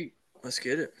 Sweet. Let's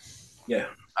get it. Yeah.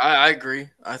 I agree.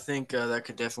 I think that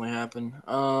could definitely happen.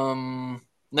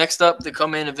 Next up, the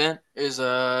co-main event is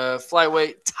a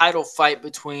flyweight title fight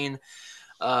between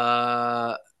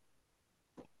Alejandro.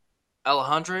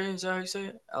 Is that how you say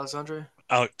it? Alexandre?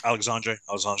 Alexandre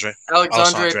Alexandre I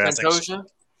think so. Pantoja.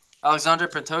 Alexandre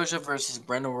Pantoja versus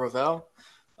Brandon Royval.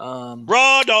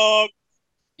 Raw dog.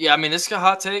 Yeah, I mean, this is a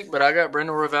hot take, but I got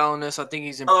Brandon Royval in this. I think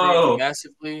he's improved Oh,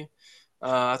 massively.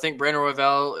 I think Brandon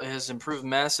Royval has improved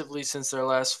massively since their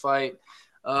last fight.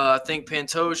 I think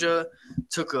Pantoja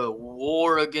took a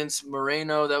war against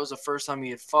Moreno. That was the first time he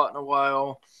had fought in a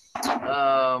while.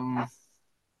 I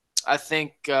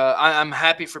think I'm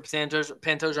happy for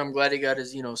Pantoja. I'm glad he got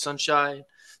his sunshine.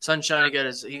 Sunshine. He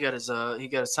got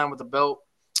his time with the belt.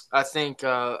 I think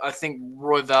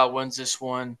Royval wins this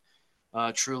one.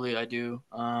 Truly, I do.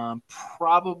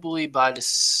 Probably by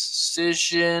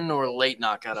decision or late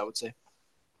knockout, I would say.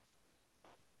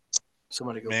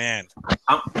 Somebody go. Man.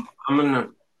 I'm, I'm gonna.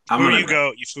 I'm Who gonna you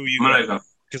go? Who you I'm gonna go? go.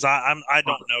 Because I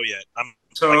don't know yet. I'm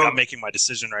So, making my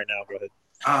decision right now. Go ahead.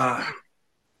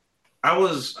 I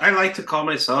like to call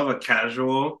myself a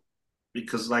casual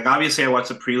because like obviously I watch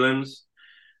the prelims.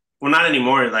 Well, not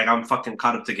anymore. Like I'm fucking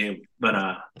caught up to game.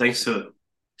 But thanks to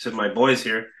my boys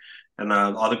here and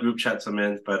all the group chats I'm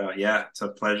in. But yeah, it's a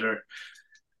pleasure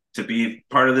to be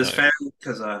part of this Oh, yeah. fan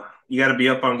because you got to be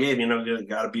up on game. You know, you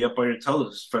got to be up on your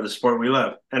toes for the sport we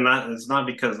love, and it's not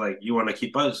because like you want to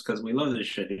keep us because we love this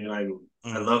shit. You know,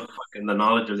 I love fucking the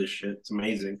knowledge of this shit. It's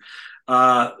amazing.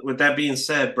 With that being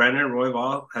said, Brandon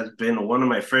Royval has been one of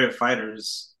my favorite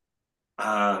fighters.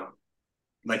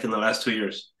 Like in the last 2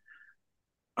 years.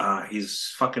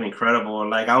 He's fucking incredible.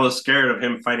 Like I was scared of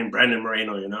him fighting Brandon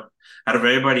Moreno, you know. Out of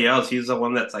everybody else, he's the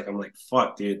one that's like, I'm like,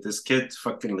 fuck, dude, this kid's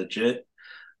fucking legit.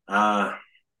 Uh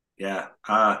yeah.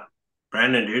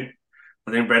 Brandon, dude.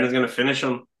 I think Brandon's gonna finish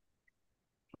him.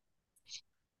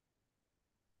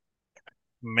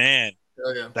 Man,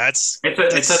 Oh, yeah. It's a title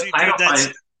dude. That's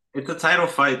fight. It's a title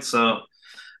fight, so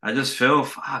I just feel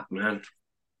fuck, man.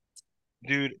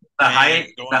 dude. The Man, height,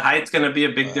 the height's gonna be a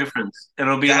big difference.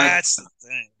 that's the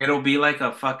thing. It'll be like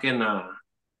a fucking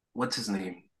what's his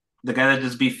name? The guy that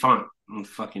just beat Font. I'm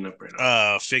fucking up right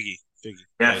now. Figgy.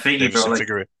 Yeah, Figgy, bro. Davison Like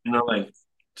Figueroa. like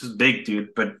just big dude.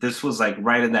 But this was like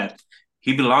right in that.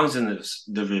 He belongs in this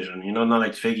division, you know, not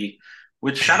like Figgy.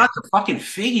 Which shout out to fucking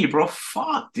Figgy, bro.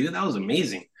 Fuck, dude, that was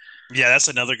amazing. Yeah, that's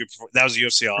another good. That was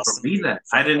UFC Austin. Read that.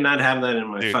 I did not have that in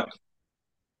my fucking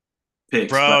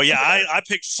picks, bro. Yeah, I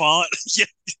picked Font. Yeah,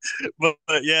 but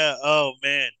yeah. Oh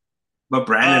man. But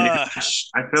Brandon,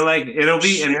 I feel like it'll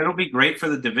be great for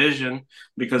the division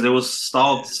because it was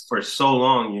stalled for so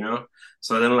long, you know.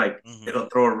 So then like it'll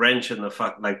throw a wrench in the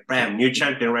fuck like bam, new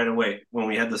champion right away when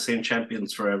we had the same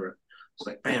champions forever. It's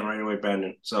like bam, right away,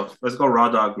 Brandon. So let's go raw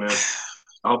dog, man.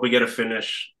 I hope we get a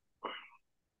finish.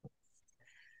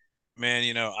 Man,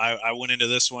 you know, I went into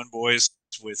this one, boys,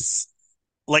 with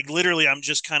like literally I'm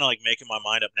just kind of like making my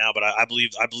mind up now, but I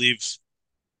believe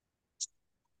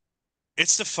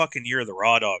it's the fucking year of the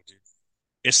raw dog, dude.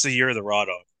 It's the year of the raw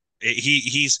dog.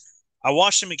 He's I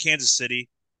watched him in Kansas City.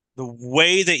 The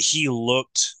way that he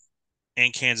looked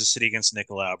in Kansas City against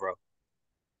Nicolau, bro.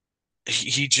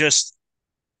 He just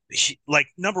like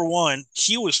number one,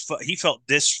 he felt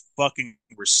this fucking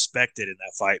respected in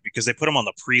that fight because they put him on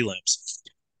the prelims.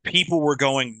 People were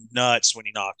going nuts when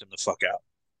he knocked him the fuck out.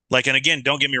 Like, and again,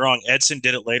 don't get me wrong, Edson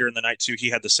did it later in the night too. He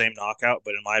had the same knockout,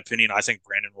 but in my opinion, I think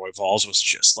Brandon Royval's was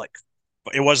just like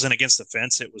it wasn't against the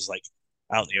fence. It was like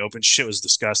out in the open. Shit was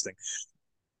disgusting.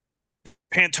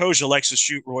 Pantoja likes to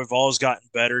shoot. Royval's gotten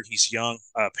better. He's young.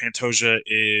 Pantoja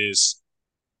is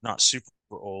not super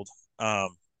old.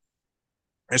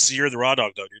 It's the year of the raw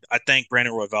dog, though, dude. I think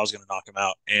Brandon Royval's going to knock him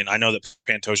out. And I know that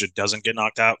Pantoja doesn't get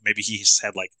knocked out. Maybe he's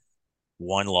had like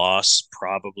one loss,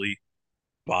 probably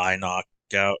by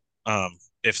knockout,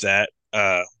 if that.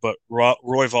 But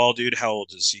Royval, dude, how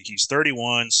old is he? He's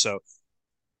 31, so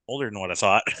older than what I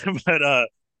thought. But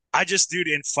I just, dude,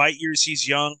 in fight years, he's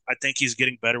young. I think he's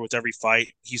getting better with every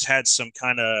fight. He's had some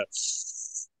kind of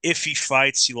iffy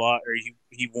fights. He lost or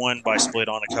he won by split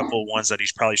on a couple of ones that he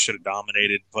probably should have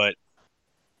dominated. But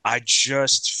I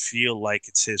just feel like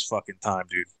it's his fucking time,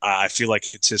 dude. I feel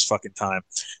like it's his fucking time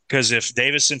because if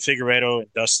Davison Figueiredo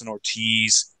and Dustin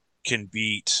Ortiz can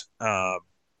beat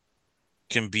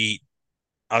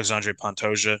Alexandre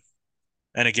Pantoja,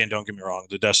 and again, don't get me wrong,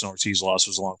 the Dustin Ortiz loss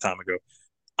was a long time ago.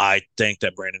 I think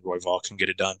that Brandon Royval can get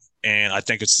it done. And I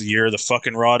think it's the year of the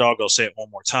fucking Raw Dog. I'll say it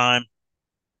one more time.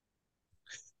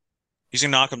 He's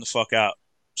going to knock him the fuck out,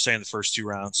 say in the first 2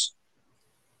 rounds.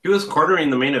 He was quartering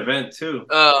the main event, too.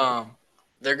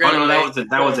 They're going to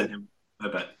that wasn't him. I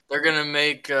bet. They're going to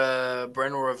make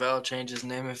Brandon Royval change his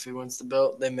name if he wins the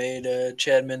belt. They made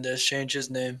Chad Mendes change his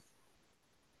name.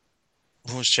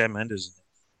 What was Chad Mendes' name?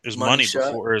 It was Money Money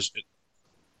Shot. before. Or is it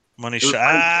Money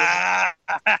Shot?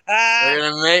 They're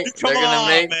gonna make. Come on,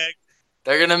 Meg.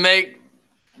 They're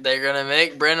gonna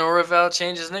make Brandon Royval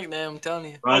change his nickname. I'm telling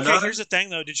you. Okay, here's the thing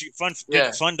though.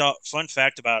 Fun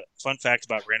fact about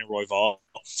Brandon Royval.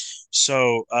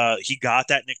 So he got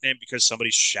that nickname because somebody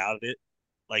shouted it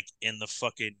like in the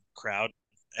fucking crowd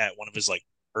at one of his like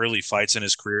early fights in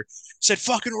his career. Said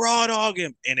fucking Raw Dog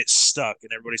him, and it stuck,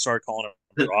 and everybody started calling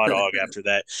him Raw Dog after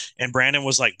that. And Brandon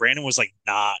was like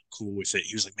not cool with it.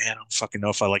 He was like, man, I don't fucking know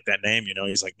if I like that name.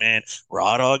 He's like, man,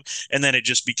 Raw Dog. And then it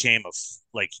just became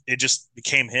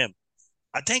him.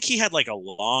 I think he had like a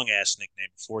long ass nickname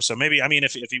before. So maybe, I mean,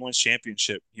 if he wins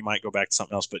championship, he might go back to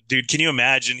something else. But dude, can you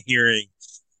imagine hearing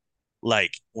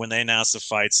like when they announce the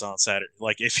fights on Saturday,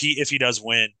 like if he does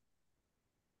win,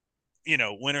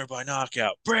 winner by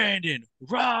knockout, Brandon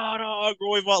Raw Dog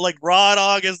Royval, like Raw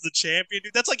Dog as the champion,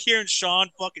 dude. That's like hearing Sean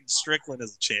fucking Strickland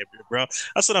as the champion, bro.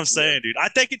 That's what I'm saying, dude. I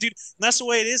think dude, and that's the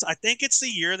way it is. I think it's the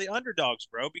year of the underdogs,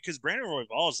 bro, because Brandon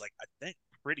Royval is like, I think,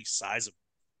 pretty sizable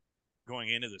going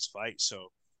into this fight.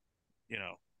 So, yeah,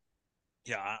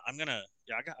 I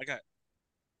got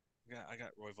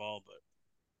Royval, but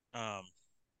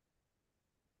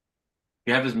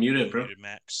you have his muted, bro. Muted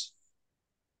Max.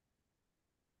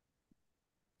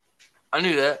 I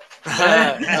knew that.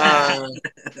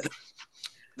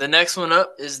 The next one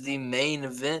up is the main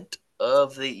event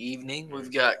of the evening.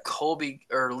 We've got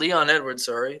Leon Edwards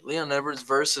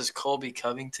versus Colby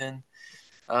Covington.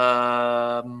 The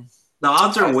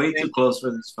odds are way too close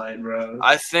for this fight, bro.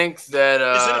 I think that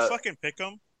is it a fucking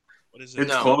pick'em? What is it?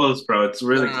 It's close, bro. It's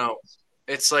really close. No.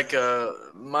 It's like a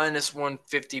minus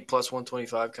 150 plus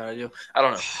 125 kind of deal. I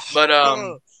don't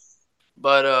know,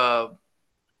 but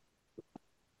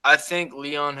I think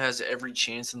Leon has every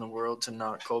chance in the world to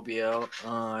knock Colby out.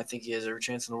 I think he has every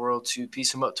chance in the world to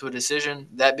piece him up to a decision.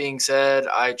 That being said,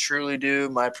 I truly do.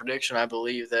 My prediction, I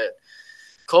believe that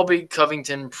Colby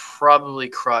Covington probably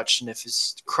crotch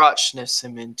sniffs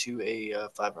him into a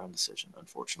 5-round decision,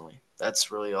 unfortunately. That's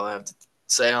really all I have to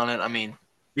say on it. I mean,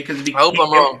 because I hope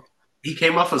I'm wrong. He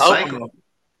came off a cycle.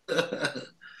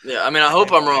 Yeah, I mean, I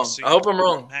hope I'm wrong. Max, I hope I'm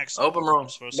wrong. Max, I hope I'm wrong.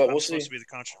 I'm But we'll see. I'm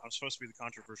supposed to be the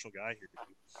controversial guy here.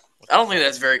 I don't think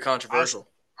that's very controversial.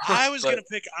 I was gonna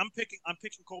pick. I'm picking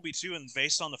Colby too, and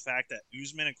based on the fact that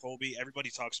Usman and Colby, everybody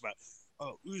talks about,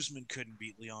 Usman couldn't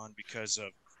beat Leon because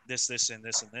of this, and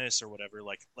this, or whatever.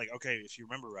 Like, okay, if you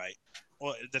remember right.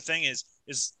 Well, the thing is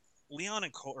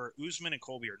Leon or Usman and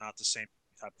Colby are not the same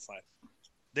type of fighter.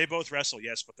 They both wrestle,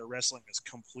 yes, but their wrestling is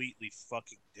completely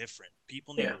fucking different.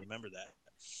 People need to remember that.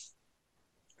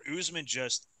 Usman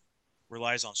just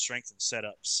relies on strength and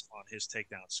setups on his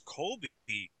takedowns. Colby,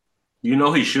 he's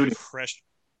shooting.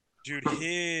 Dude,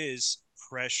 his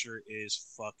pressure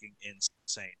is fucking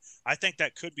insane. I think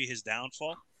that could be his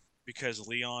downfall because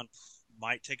Leon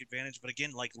might take advantage. But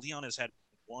again, like Leon has had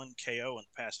one KO in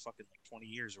the past fucking like 20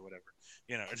 years or whatever.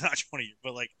 Not 20 years,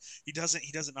 but like he doesn't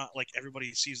not like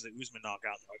everybody sees the Usman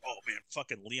knockout and like, oh man,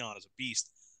 fucking Leon is a beast.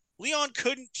 Leon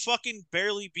couldn't fucking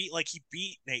barely beat, like he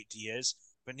beat Nate Diaz,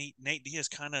 but Nate Diaz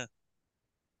kind of,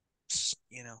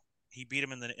 he beat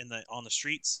him on the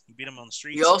streets. He beat him on the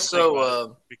streets. He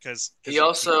also because he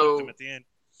also him at the end.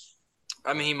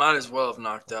 I mean, he might as well have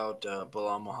knocked out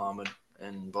Bilal Muhammad,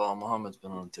 and Bilal Muhammad's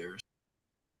been on tears.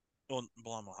 Well,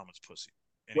 Bilal Muhammad's pussy.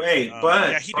 Anyway,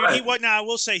 Now I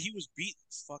will say he was beating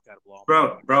the fuck out of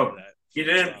Bilal. Bro. He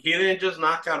didn't just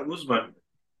knock out Usman.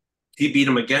 He beat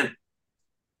him again.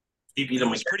 It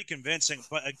was pretty convincing,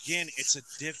 but again, it's a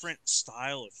different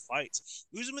style of fights.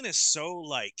 Usman is so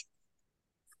like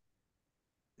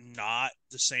not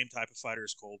the same type of fighter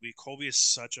as Colby. Colby is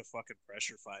such a fucking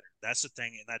pressure fighter. That's the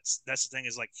thing, and that's the thing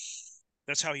is like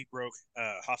that's how he broke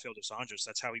Rafael dos Anjos.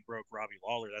 That's how he broke Robbie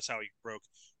Lawler. That's how he broke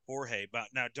Jorge. But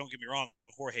now, don't get me wrong,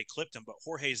 Jorge clipped him, but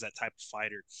Jorge is that type of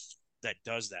fighter that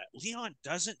does that. Leon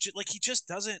doesn't he just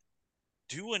doesn't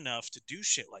do enough to do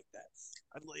shit like that.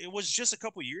 It was just a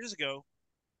couple years ago.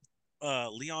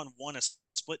 Leon won a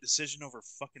split decision over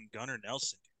fucking Gunnar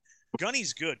Nelson.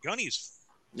 Gunny's good. Gunny's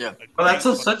well,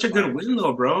 that's such a good win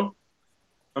though, bro.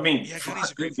 I mean,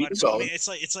 Gunny's a great fighter. I mean, it's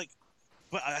like,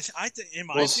 but I think, in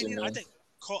my opinion, I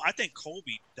think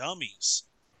Colby dummies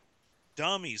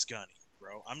Gunny.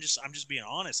 bro. I'm just being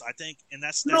honest. I think, and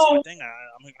that's No. my thing.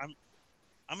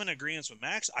 I'm in agreement with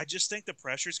Max. I just think the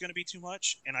pressure is going to be too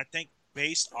much, and I think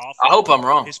based off, I hope I'm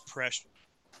wrong. His pressure.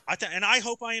 And I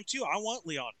hope I am too. I want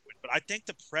Leon to win, but I think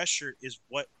the pressure is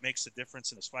what makes the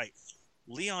difference in this fight.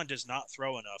 Leon does not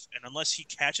throw enough, and unless he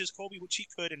catches Colby, which he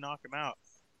could, and knock him out,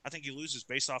 I think he loses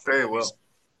based off of Colby's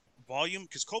volume,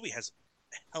 because Colby has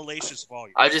hellacious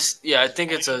volume. I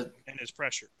think it's and his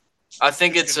pressure. I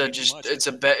think it's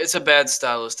a bad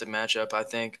stylistic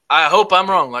matchup. I hope I'm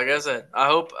wrong. Like I said, I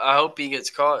hope he gets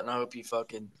caught, and I hope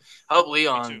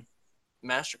Leon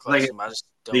masterclass him. I just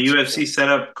don't. The UFC set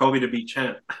up Kobe to be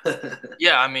champ.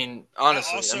 Yeah, I mean,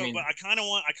 honestly, but I kind of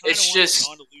want Leon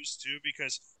to lose too,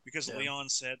 because Leon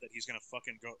said that he's gonna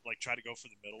fucking go try to go for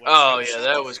the middleweight. Oh yeah,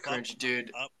 that was cringy,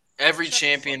 dude. Every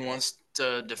champion wants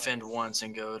to defend once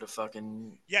and go to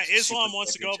fucking. Yeah, Islam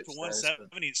wants to go up to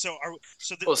 170.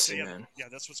 We'll see, man. Yeah,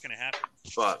 that's what's gonna happen.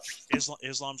 But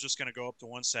Islam's just gonna go up to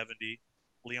 170.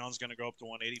 Leon's going to go up to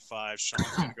 185. Sean's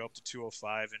going to go up to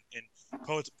 205, and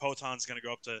Potan's going to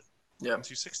go up to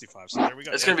 265. So there we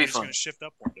go. It's going to be fun. It's going to shift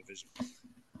up one division.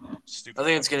 I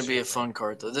think it's going to be a fun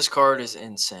card, though. This card is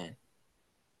insane.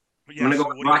 I'm going to go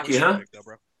with Rocky, huh?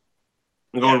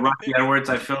 I'm going with Rocky Edwards.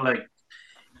 I feel like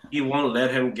he won't let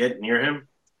him get near him.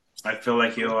 I feel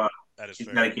like he's got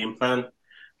a game plan.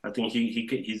 I think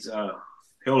he's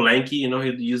lanky. He'll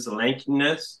use the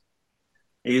lankiness.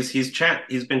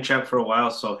 He's been champ for a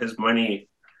while, so his money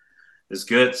is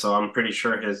good. So I'm pretty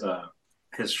sure his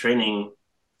training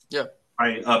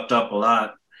probably upped up a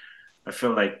lot. I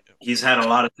feel like he's had a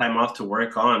lot of time off to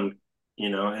work on,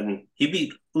 and he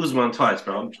beat Usman twice,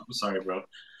 bro. I'm sorry, bro.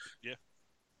 Yeah.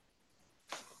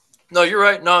 No, you're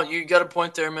right. No, you got a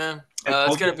point there, man.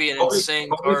 It's gonna be an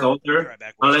insane card. Older,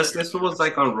 unless this was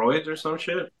like on roids or some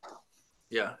shit.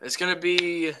 Yeah, it's gonna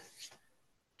be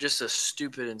just a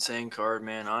stupid, insane card,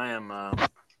 man.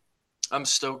 I'm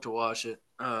stoked to watch it.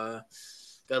 Got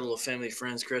a little family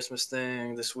friends Christmas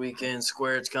thing this weekend.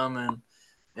 Squared's coming,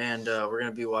 and we're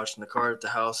gonna be watching the card at the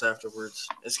house afterwards.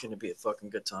 It's gonna be a fucking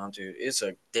good time, dude. It's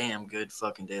a damn good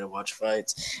fucking day to watch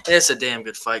fights, and it's a damn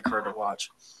good fight card to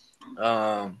watch.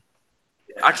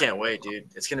 I can't wait, dude.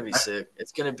 It's gonna be sick.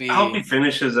 It's gonna be. I hope he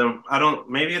finishes him.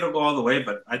 Maybe it'll go all the way,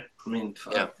 but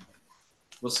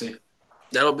we'll see.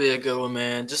 That'll be a good one,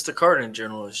 man. Just the card in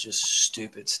general is just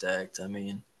stupid stacked. I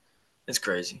mean, it's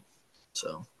crazy.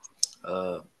 So,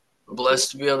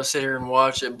 blessed to be able to sit here and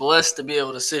watch it. Blessed to be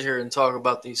able to sit here and talk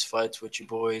about these fights with you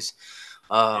boys.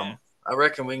 I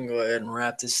reckon we can go ahead and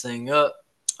wrap this thing up.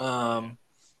 Well,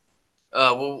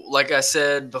 like I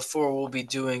said before, we'll be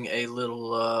doing a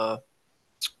little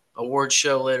award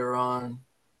show later on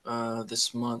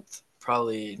this month.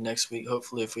 Probably next week,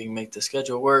 hopefully, if we can make the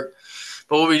schedule work.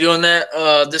 But we'll be doing that.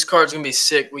 This card's going to be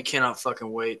sick. We cannot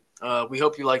fucking wait. We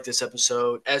hope you like this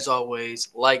episode. As always,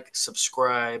 like,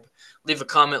 subscribe, leave a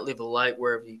comment, leave a like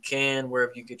wherever you can,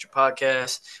 wherever you get your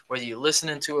podcast, whether you're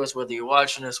listening to us, whether you're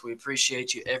watching us. We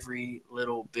appreciate you every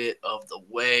little bit of the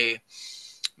way.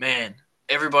 Man,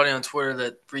 everybody on Twitter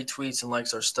that retweets and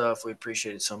likes our stuff, we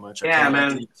appreciate it so much.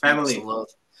 Family. Love.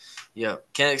 Yeah,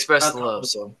 can't express the love.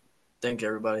 So thank you,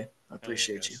 everybody. I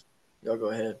appreciate you. Y'all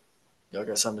go ahead. Y'all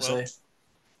got something to say?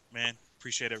 Man,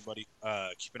 appreciate everybody.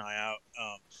 Keep an eye out.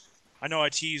 I know I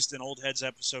teased an Old Heads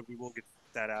episode. We will get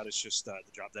that out. It's just the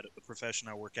job that the profession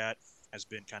I work at has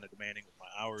been kind of demanding with my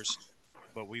hours.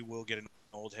 But we will get an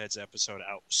Old Heads episode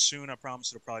out soon. I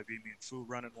promise it'll probably be me and Fu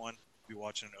running one. We'll be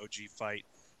watching an OG fight.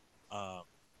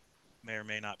 May or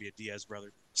may not be a Diaz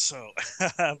brother. So,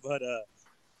 but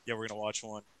we're going to watch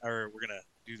one. Or we're going to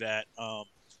do that.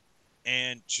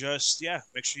 And just,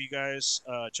 make sure you guys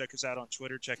check us out on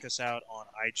Twitter. Check us out on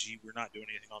IG. We're not doing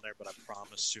anything on there, but I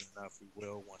promise soon enough we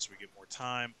will once we get more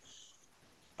time.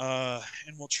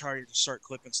 And we'll try to start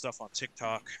clipping stuff on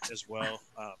TikTok as well.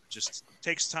 Just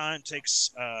takes time. Takes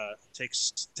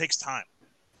time.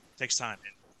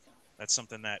 And that's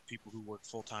something that people who work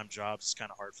full-time jobs, it's kind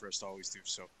of hard for us to always do.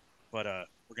 So, but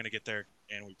we're going to get there,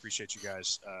 and we appreciate you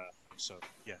guys.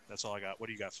 That's all I got. What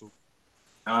do you got, Fu?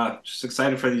 Just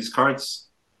excited for these cards.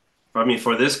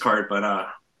 For this card, but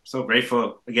so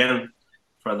grateful again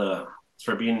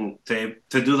for being to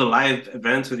do the live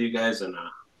events with you guys and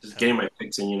just getting my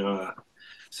picks in.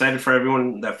 Excited for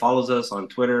everyone that follows us on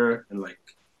Twitter and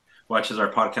watches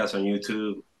our podcast on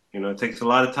YouTube. It takes a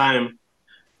lot of time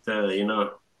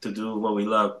to do what we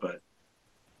love, but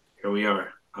here we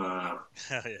are. I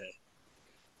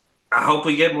hope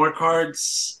we get more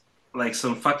cards. Like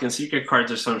some fucking secret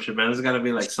cards or some shit, man. There's got to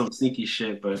be some sneaky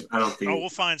shit, but I don't think. Oh, we'll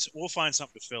find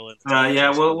something to fill in.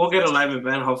 We'll get a live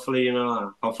event. Hopefully,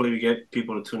 hopefully we get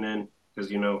people to tune in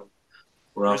because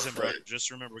Risen, bro. Just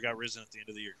remember, we got Risen at the end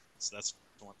of the year. So that's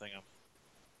the one thing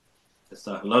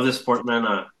I love this sport,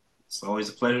 man. It's always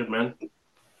a pleasure, man.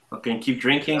 Fucking keep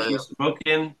drinking, keep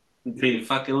smoking, until you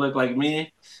fucking look like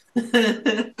me.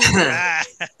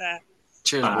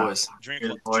 Cheers, boys. Drink a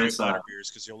lot of beers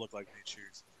because you'll look like me.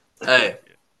 Cheers. Hey.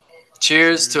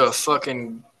 Cheers to a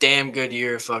fucking damn good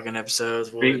year of fucking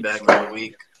episodes. We'll be back in a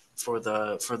week for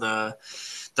the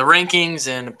rankings,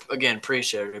 and again,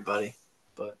 appreciate everybody.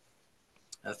 But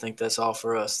I think that's all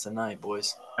for us tonight,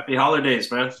 boys. Happy holidays,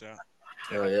 man.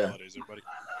 Hell yeah. Holidays, everybody.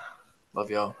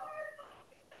 Love y'all.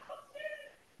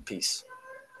 Peace.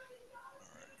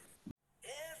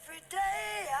 Every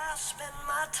day I spend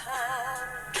my time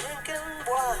drinking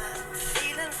wine,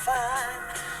 feeling fine,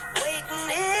 waiting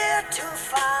here to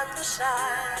find the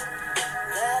sign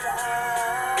that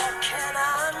I can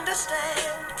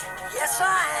understand. Yes,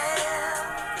 I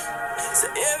am. So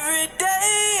every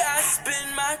day I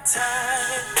spend my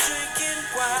time drinking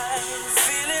wine,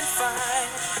 feeling fine,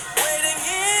 waiting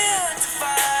here to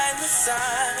find the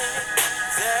sign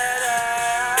that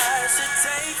I should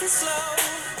take it slow.